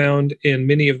can be found in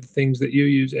many of the things that you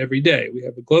use every day. We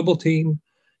have a global team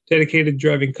dedicated to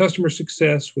driving customer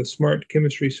success with smart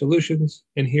chemistry solutions.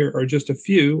 And here are just a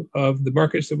few of the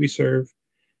markets that we serve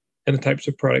and the types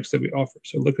of products that we offer.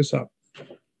 So look us up.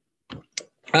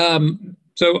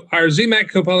 So our ZeMac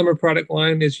copolymer product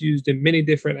line is used in many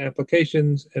different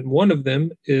applications, and one of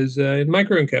them is in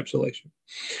microencapsulation.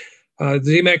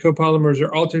 ZeMac copolymers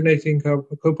are alternating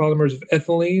copolymers of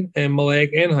ethylene and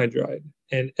maleic anhydride.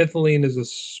 And ethylene is a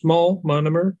small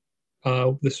monomer,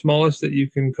 the smallest that you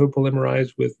can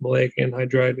copolymerize with maleic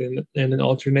anhydride in an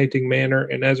alternating manner.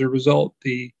 And as a result,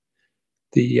 the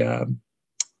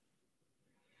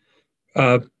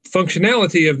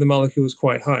functionality of the molecule is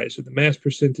quite high. So the mass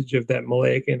percentage of that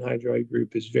maleic anhydride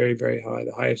group is very, very high,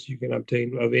 the highest you can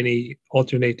obtain of any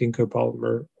alternating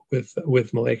copolymer with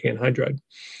maleic anhydride.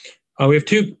 We have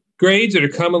two grades that are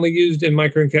commonly used in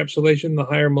microencapsulation. The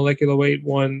higher molecular weight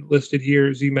one listed here,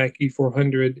 ZeMac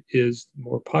E400, is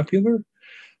more popular.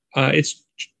 It's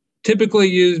typically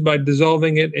used by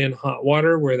dissolving it in hot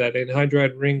water where that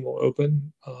anhydride ring will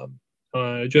open,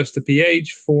 adjust the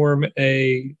pH, form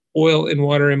a oil in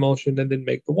water emulsion, and then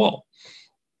make the wall.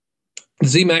 The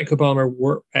ZeMac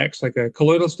copolymer acts like a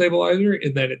colloidal stabilizer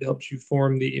in that it helps you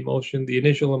form the emulsion, the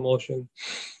initial emulsion,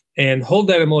 and hold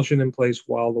that emulsion in place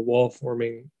while the wall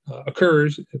forming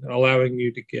occurs, allowing you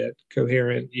to get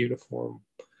coherent, uniform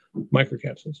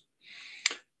microcapsules.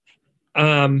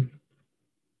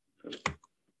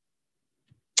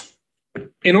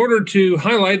 In order to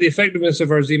highlight the effectiveness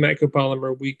of our ZeMac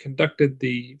copolymer, we conducted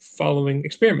the following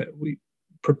experiment. We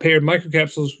prepared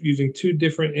microcapsules using two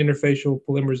different interfacial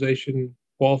polymerization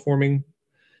wall-forming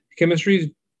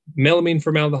chemistries, melamine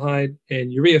formaldehyde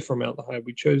and urea formaldehyde.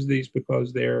 We chose these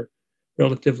because they're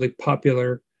relatively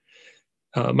popular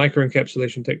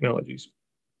microencapsulation technologies.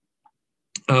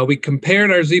 We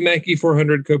compared our ZeMac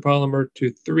E400 copolymer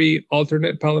to 3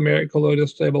 alternate polymeric colloidal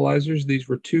stabilizers. These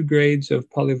were 2 grades of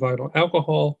polyvinyl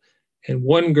alcohol and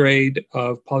 1 grade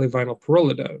of polyvinyl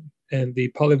pyrrolidone. And the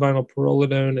polyvinyl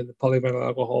pyrrolidone and the polyvinyl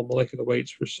alcohol molecular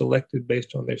weights were selected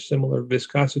based on their similar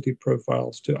viscosity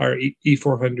profiles to our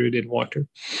E400 in water.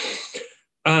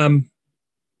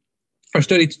 Our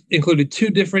study included 2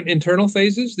 different internal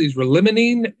phases. These were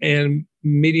limonene and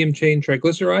medium chain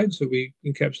triglycerides. So we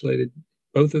encapsulated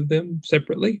both of them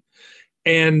separately.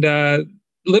 And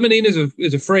limonene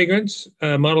is a fragrance,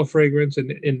 model fragrance,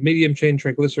 and medium chain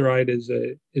triglyceride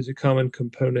is a common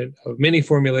component of many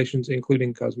formulations,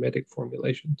 including cosmetic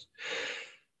formulations.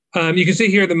 You can see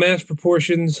here the mass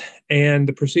proportions and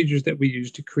the procedures that we use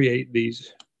to create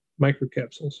these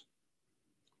microcapsules.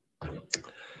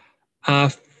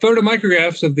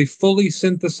 Photomicrographs of the fully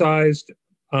synthesized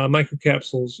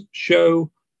microcapsules show,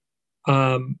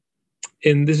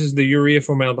 and this is the urea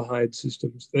formaldehyde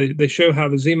systems. They show how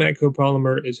the ZeMac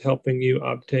copolymer is helping you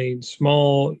obtain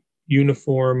small,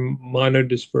 uniform,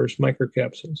 monodispersed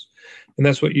microcapsules. And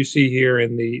that's what you see here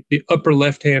in the upper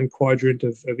left-hand quadrant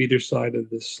of either side of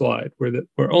this slide,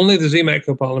 where only the ZeMac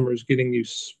copolymer is getting you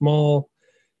small,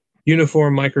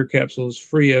 uniform microcapsules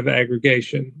free of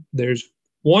aggregation. There's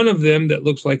one of them that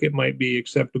looks like it might be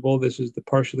acceptable. This is the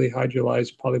partially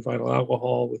hydrolyzed polyvinyl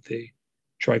alcohol with the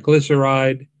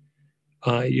triglyceride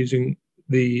using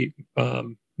the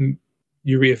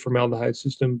urea formaldehyde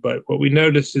system. But what we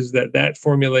noticed is that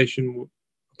formulation,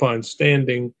 upon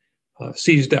standing,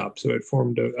 seized up. So it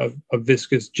formed a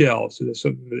viscous gel. So that's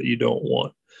something that you don't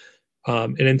want.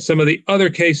 And in some of the other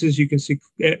cases, you can see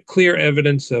clear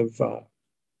evidence of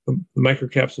the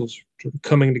microcapsules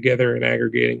coming together and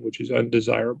aggregating, which is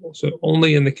undesirable. So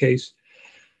only in the case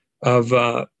of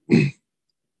the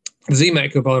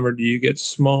ZeMac copolymer do you get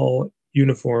small,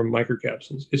 uniform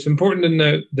microcapsules. It's important to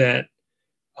note that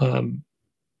the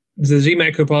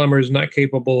ZeMac copolymer is not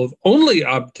capable of only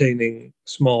obtaining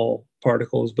small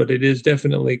particles, but it is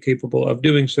definitely capable of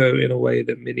doing so in a way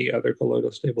that many other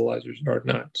colloidal stabilizers are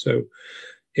not. So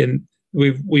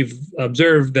we've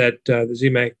observed that the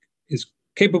ZeMac is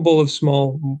capable of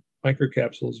small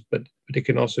microcapsules, but it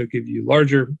can also give you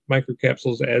larger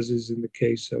microcapsules, as is in the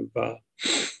case of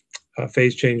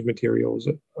phase change materials,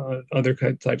 other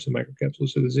types of microcapsules.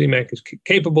 So the ZeMac is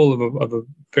capable of a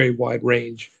very wide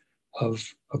range of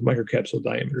microcapsule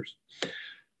diameters.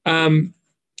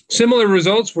 Similar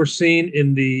results were seen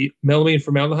in the melamine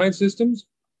formaldehyde systems.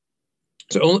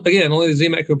 So again, only the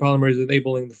ZeMac copolymer is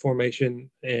enabling the formation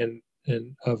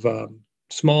of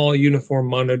small, uniform,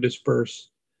 monodisperse,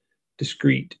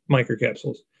 discrete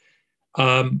microcapsules.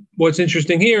 What's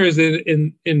interesting here is that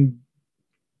in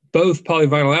both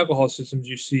polyvinyl alcohol systems,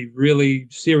 you see really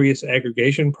serious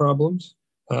aggregation problems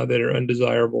that are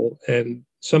undesirable. And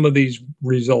some of these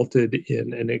resulted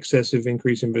in an excessive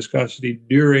increase in viscosity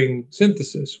during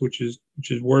synthesis, which is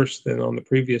worse than on the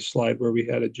previous slide where we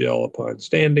had a gel upon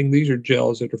standing. These are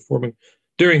gels that are forming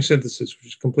during synthesis, which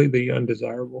is completely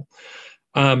undesirable.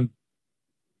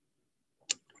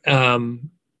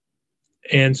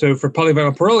 And so for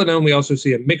polyvinyl pyrrolidone, we also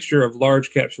see a mixture of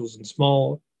large capsules and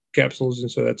small capsules, and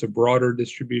so that's a broader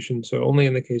distribution. So only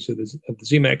in the case of the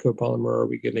ZeMac copolymer are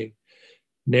we getting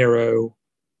narrow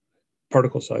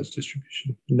particle size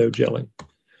distribution, no gelling.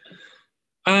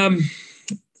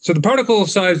 So the particle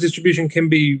size distribution can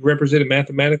be represented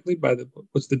mathematically by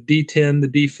what's the D10, the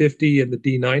D50, and the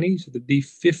D90. So the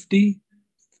D50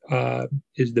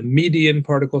 is the median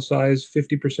particle size.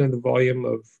 50% of the volume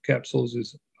of capsules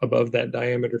is above that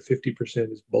diameter,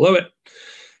 50% is below it.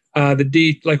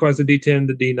 Likewise, the D10,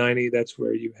 the D90, that's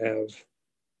where you have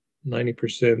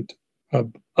 90%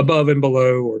 above and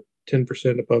below, or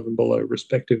 10% above and below,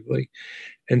 respectively.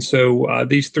 And so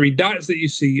these 3 dots that you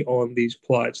see on these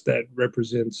plots, that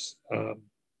represents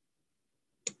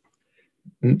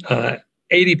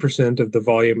 80% of the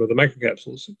volume of the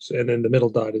microcapsules, and then the middle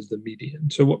dot is the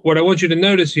median. So what I want you to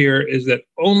notice here is that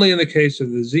only in the case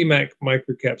of the ZeMac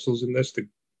microcapsules, and that's the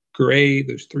gray,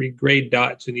 those 3 gray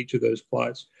dots in each of those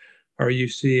plots, are you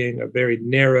seeing a very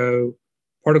narrow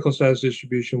particle size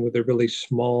distribution with a really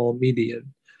small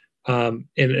median. And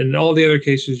in all the other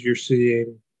cases, you're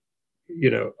seeing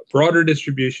a broader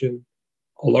distribution,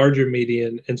 a larger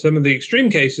median, and some of the extreme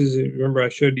cases, remember I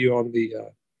showed you on the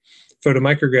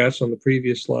photomicrographs on the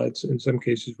previous slides, in some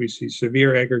cases we see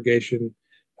severe aggregation.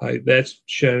 That's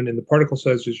shown in the particle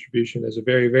size distribution as a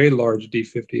very, very large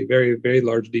D50, a very, very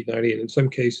large D90, and in some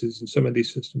cases, in some of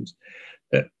these systems,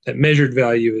 that measured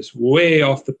value is way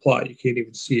off the plot. You can't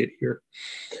even see it here.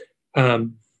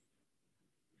 So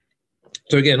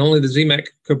again, only the ZeMac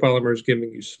copolymer is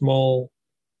giving you small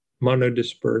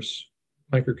monodisperse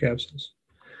microcapsules.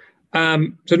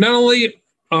 So not only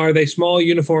are they small,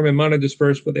 uniform, and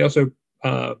monodispersed, but they also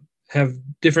have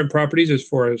different properties as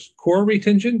far as core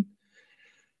retention.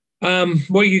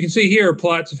 What you can see here are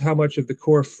plots of how much of the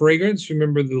core fragrance,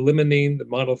 remember the limonene, the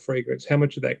model fragrance, how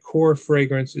much of that core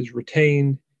fragrance is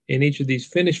retained in each of these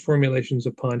finished formulations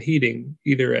upon heating,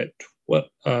 either at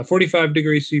 45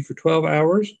 degrees C for 12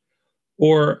 hours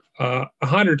or a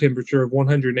hotter temperature of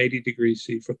 180 degrees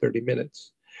C for 30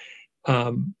 minutes.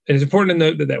 And it's important to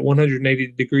note that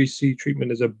 180 degrees C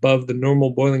treatment is above the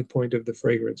normal boiling point of the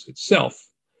fragrance itself.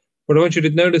 What I want you to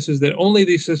notice is that only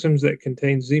these systems that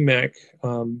contain ZeMac,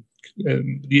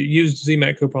 used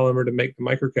ZeMac copolymer to make the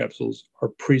microcapsules, are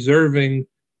preserving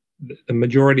the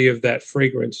majority of that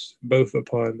fragrance, both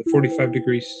upon the 45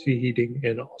 degrees C heating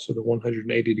and also the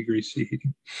 180 degrees C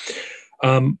heating.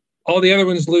 All the other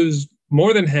ones lose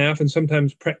more than half and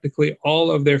sometimes practically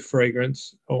all of their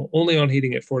fragrance only on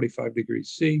heating at 45 degrees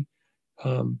C.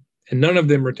 And none of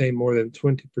them retain more than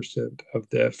 20% of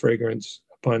the fragrance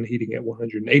upon heating at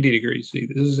 180 degrees C.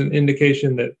 This is an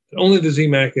indication that only the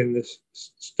ZeMac in this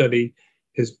study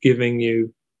is giving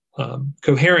you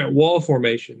coherent wall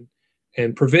formation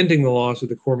and preventing the loss of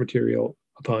the core material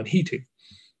upon heating.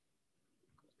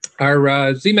 Our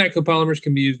ZeMac copolymers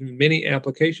can be used in many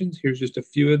applications. Here's just a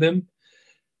few of them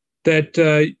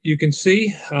that you can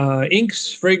see.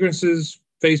 Inks, fragrances,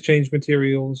 phase change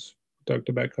materials. We talked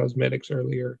about cosmetics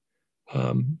earlier.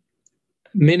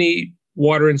 Many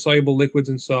water-insoluble liquids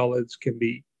and solids can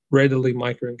be readily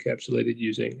microencapsulated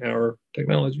using our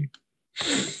technology.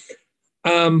 So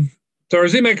our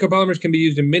ZeMac copolymers can be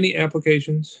used in many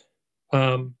applications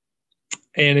and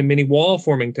in many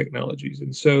wall-forming technologies.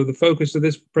 And so the focus of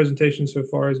this presentation so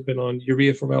far has been on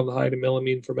urea formaldehyde and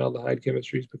melamine formaldehyde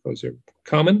chemistries because they're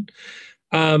common.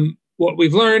 What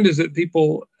we've learned is that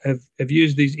people have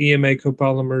used these EMA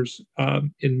copolymers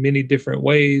in many different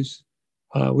ways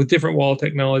with different wall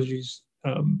technologies,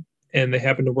 and they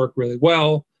happen to work really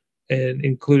well, and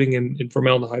including in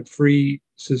formaldehyde-free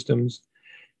systems.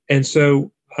 And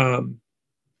so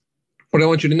what I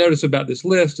want you to notice about this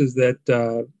list is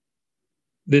that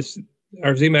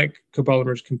our ZeMac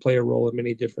copolymers can play a role in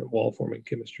many different wall-forming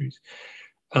chemistries.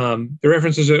 The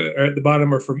references are at the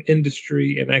bottom are from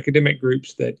industry and academic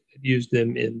groups that use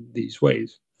them in these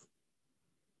ways.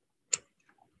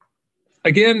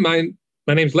 Again, my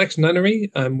name is Lex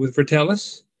Nunnery. I'm with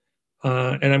Vertellus,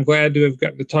 and I'm glad to have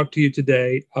gotten to talk to you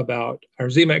today about our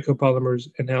ZeMac copolymers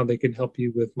and how they can help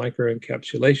you with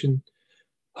microencapsulation.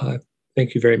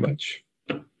 Thank you very much.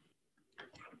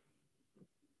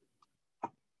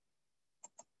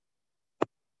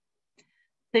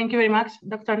 Thank you very much,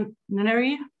 Dr.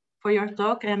 Nunnery, for your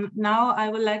talk. And now I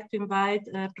would like to invite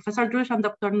Professor Drusch and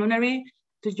Dr. Nunnery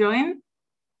to join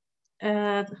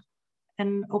and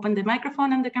open the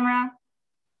microphone and the camera.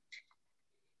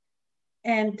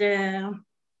 And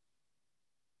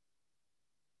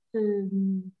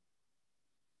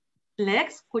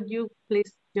Lex, could you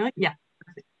please join? Yeah.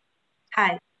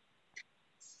 Hi.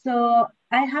 So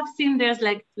I have seen there's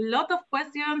like a lot of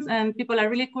questions and people are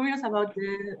really curious about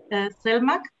the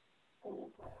ZeMac.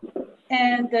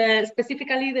 And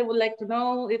specifically, they would like to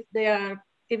know if it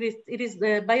is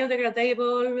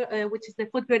biodegradable, which is the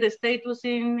food grade status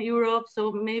in Europe.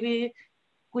 So maybe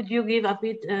could you give a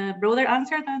bit broader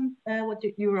answer than what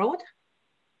you wrote?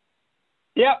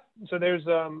 Yeah, so there's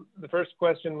the first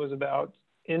question was about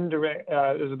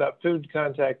food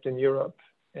contact in Europe.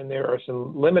 And there are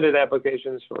some limited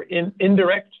applications for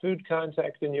indirect food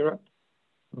contact in Europe,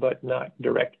 but not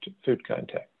direct food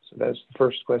contact. So that's the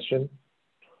first question.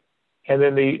 And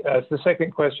then the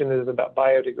second question is about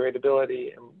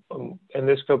biodegradability. And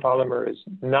this copolymer is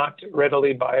not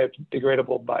readily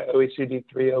biodegradable by OECD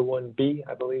 301B,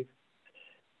 I believe.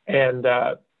 And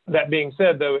that being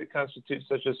said, though, it constitutes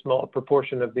such a small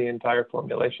proportion of the entire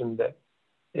formulation that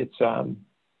it's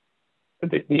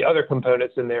the other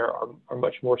components in there are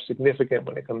much more significant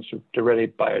when it comes to ready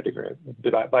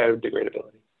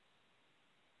biodegradability.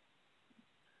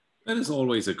 That is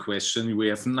always a question. We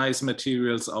have nice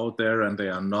materials out there and they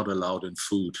are not allowed in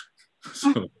food.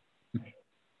 So.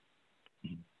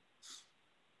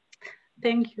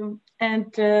 Thank you.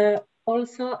 And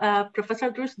Also,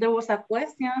 Professor Drusch, there was a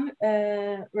question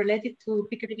related to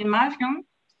Pickering emulsion,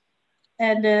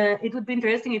 and it would be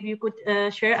interesting if you could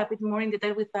share a bit more in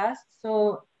detail with us.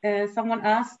 So someone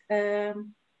asked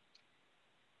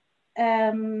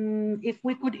if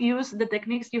we could use the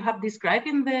techniques you have described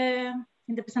in the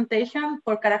presentation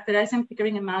for characterizing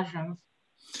Pickering emulsions.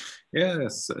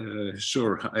 Yes,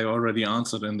 sure. I already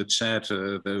answered in the chat.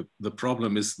 The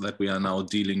problem is that we are now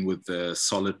dealing with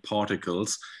solid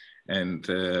particles, and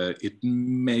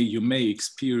you may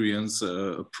experience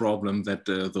a problem that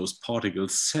those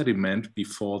particles sediment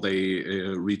before they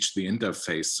reach the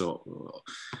interface. So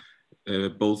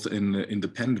both in the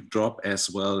independent drop as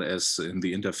well as in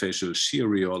the interfacial shear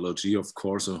rheology, of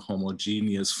course, a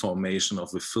homogeneous formation of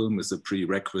the film is a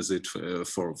prerequisite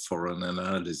for an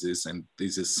analysis, and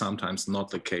this is sometimes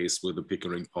not the case with the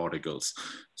Pickering particles.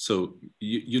 So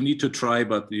you need to try,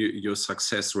 but your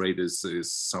success rate is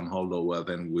somehow lower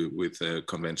than with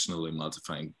conventional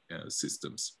emulsifying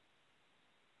systems.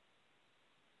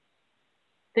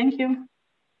 Thank you.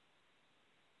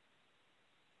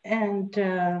 And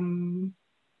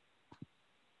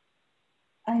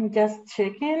I'm just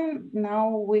checking.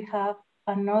 Now we have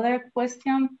another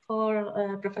question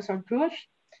for Professor Drusch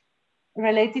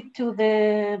related to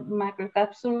the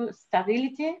microcapsule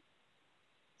stability.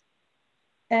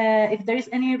 If there is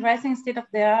any rising state of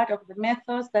the art of the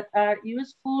methods that are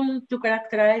useful to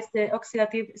characterize the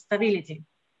oxidative stability,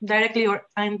 directly or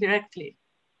indirectly.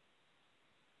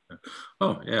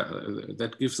 Oh yeah,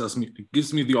 that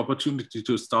gives me the opportunity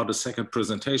to start a second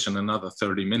presentation, another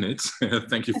 30 minutes.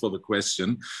 Thank you for the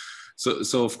question.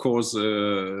 So of course,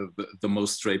 the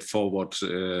most straightforward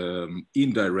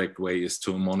indirect way is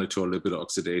to monitor lipid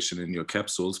oxidation in your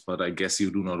capsules, but I guess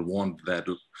you do not want that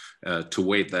to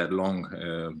wait that long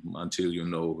until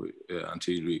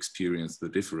you experience the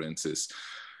differences.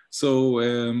 So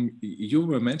you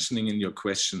were mentioning in your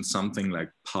question something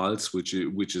like pulse, which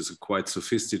is a quite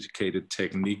sophisticated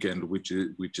technique and which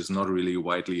is not really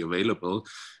widely available.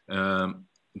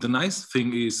 The nice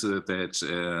thing is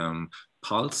that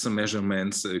pulse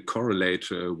measurements correlate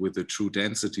with the true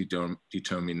density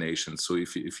determination. So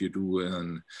if you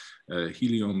do a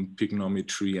helium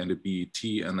pygnometry and a BET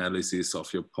analysis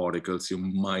of your particles, you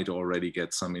might already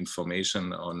get some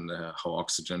information on how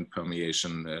oxygen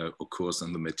permeation occurs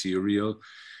in the material.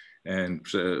 And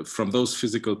from those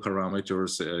physical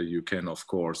parameters, you can, of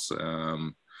course,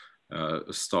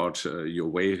 start your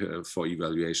way for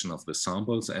evaluation of the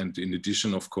samples. And in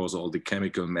addition, of course, all the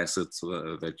chemical methods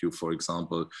that you, for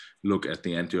example, look at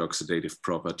the antioxidative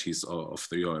properties of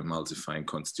your emulsifying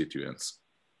constituents.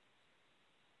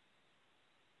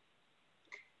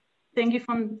 Thank you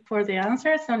for the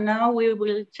answer. So now we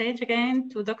will change again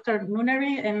to Dr.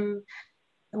 Nunnery, and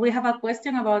we have a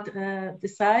question about the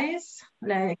size,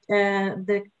 like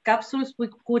the capsules we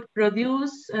could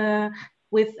produce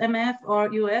with MF or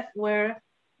UF were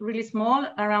really small,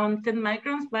 around 10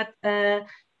 microns, but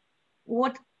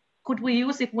what could we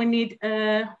use if we need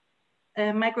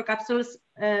microcapsules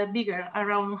bigger,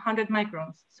 around 100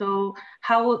 microns? So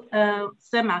how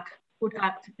ZeMac would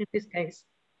act in this case?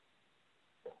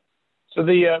 So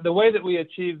the way that we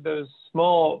achieved those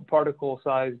small particle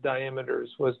size diameters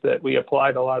was that we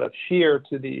applied a lot of shear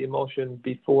to the emulsion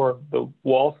before the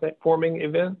wall forming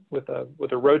event with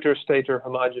a rotor stator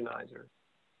homogenizer.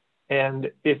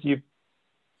 And if you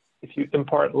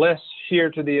impart less shear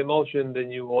to the emulsion,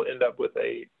 then you will end up with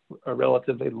a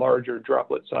relatively larger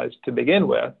droplet size to begin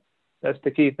with. That's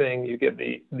the key thing. You get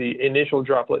the initial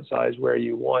droplet size where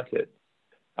you want it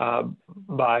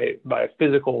by a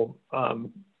physical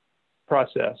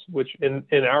process, which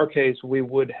in our case, we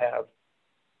would have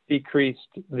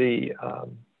decreased the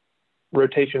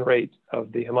rotation rate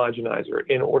of the homogenizer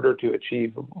in order to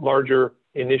achieve larger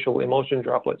initial emulsion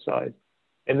droplet size.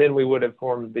 And then we would have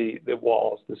formed the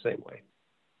walls the same way.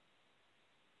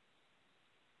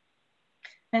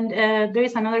 And there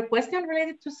is another question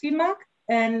related to ZeMac,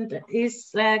 and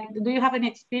is like, do you have any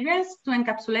experience to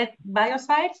encapsulate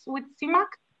biocides with ZeMac?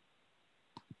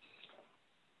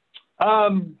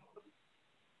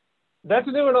 That's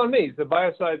a new one on me. The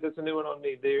biocides, that's a new one on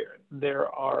me. There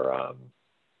are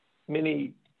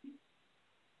many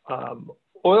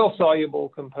oil-soluble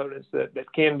components that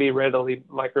can be readily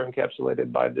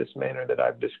microencapsulated by this manner that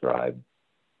I've described.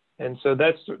 And so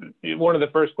that's one of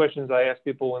the first questions I ask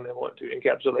people when they want to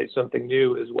encapsulate something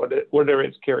new is what are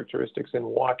its characteristics in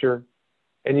water?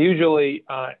 And usually,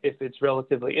 if it's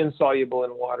relatively insoluble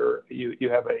in water,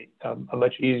 you have a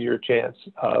much easier chance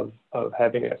of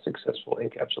having a successful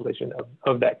encapsulation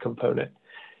of that component.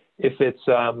 If it's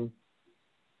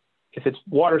If it's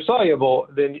water soluble,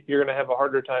 then you're going to have a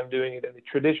harder time doing it in the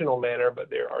traditional manner, but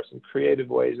there are some creative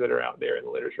ways that are out there in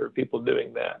the literature of people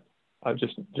doing that,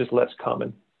 just less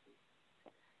common.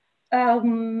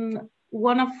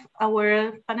 One of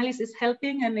our panelists is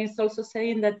helping and is also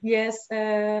saying that yes,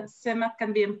 ZeMac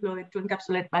can be employed to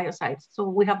encapsulate biocides. So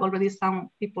we have already some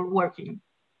people working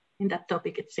in that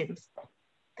topic, it seems.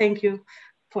 Thank you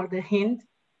for the hint.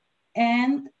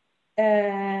 And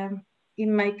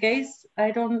in my case,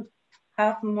 I don't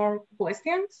have more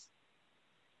questions.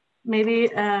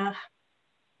 Maybe,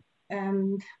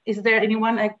 is there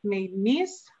anyone I may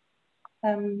miss?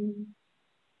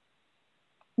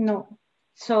 No.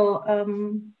 So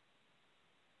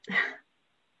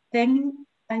then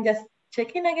I'm just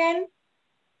checking again.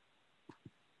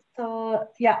 So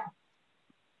yeah,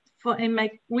 in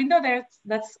my window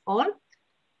that's all.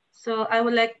 So I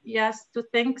would like just to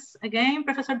thanks again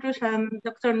Professor Drusch and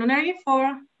Dr. Nunnery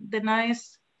for the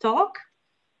nice talk.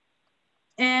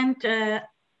 And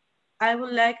I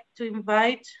would like to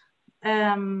invite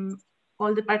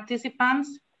all the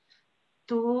participants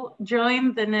to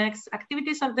join the next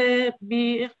activities of the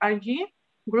BRG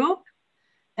group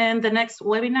and the next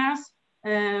webinars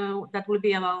that will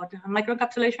be about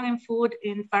microencapsulation in food,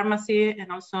 in pharmacy,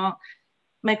 and also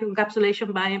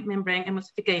microencapsulation by membrane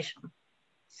emulsification.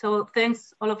 So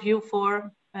thanks all of you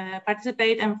for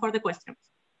participate and for the questions.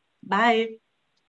 Bye.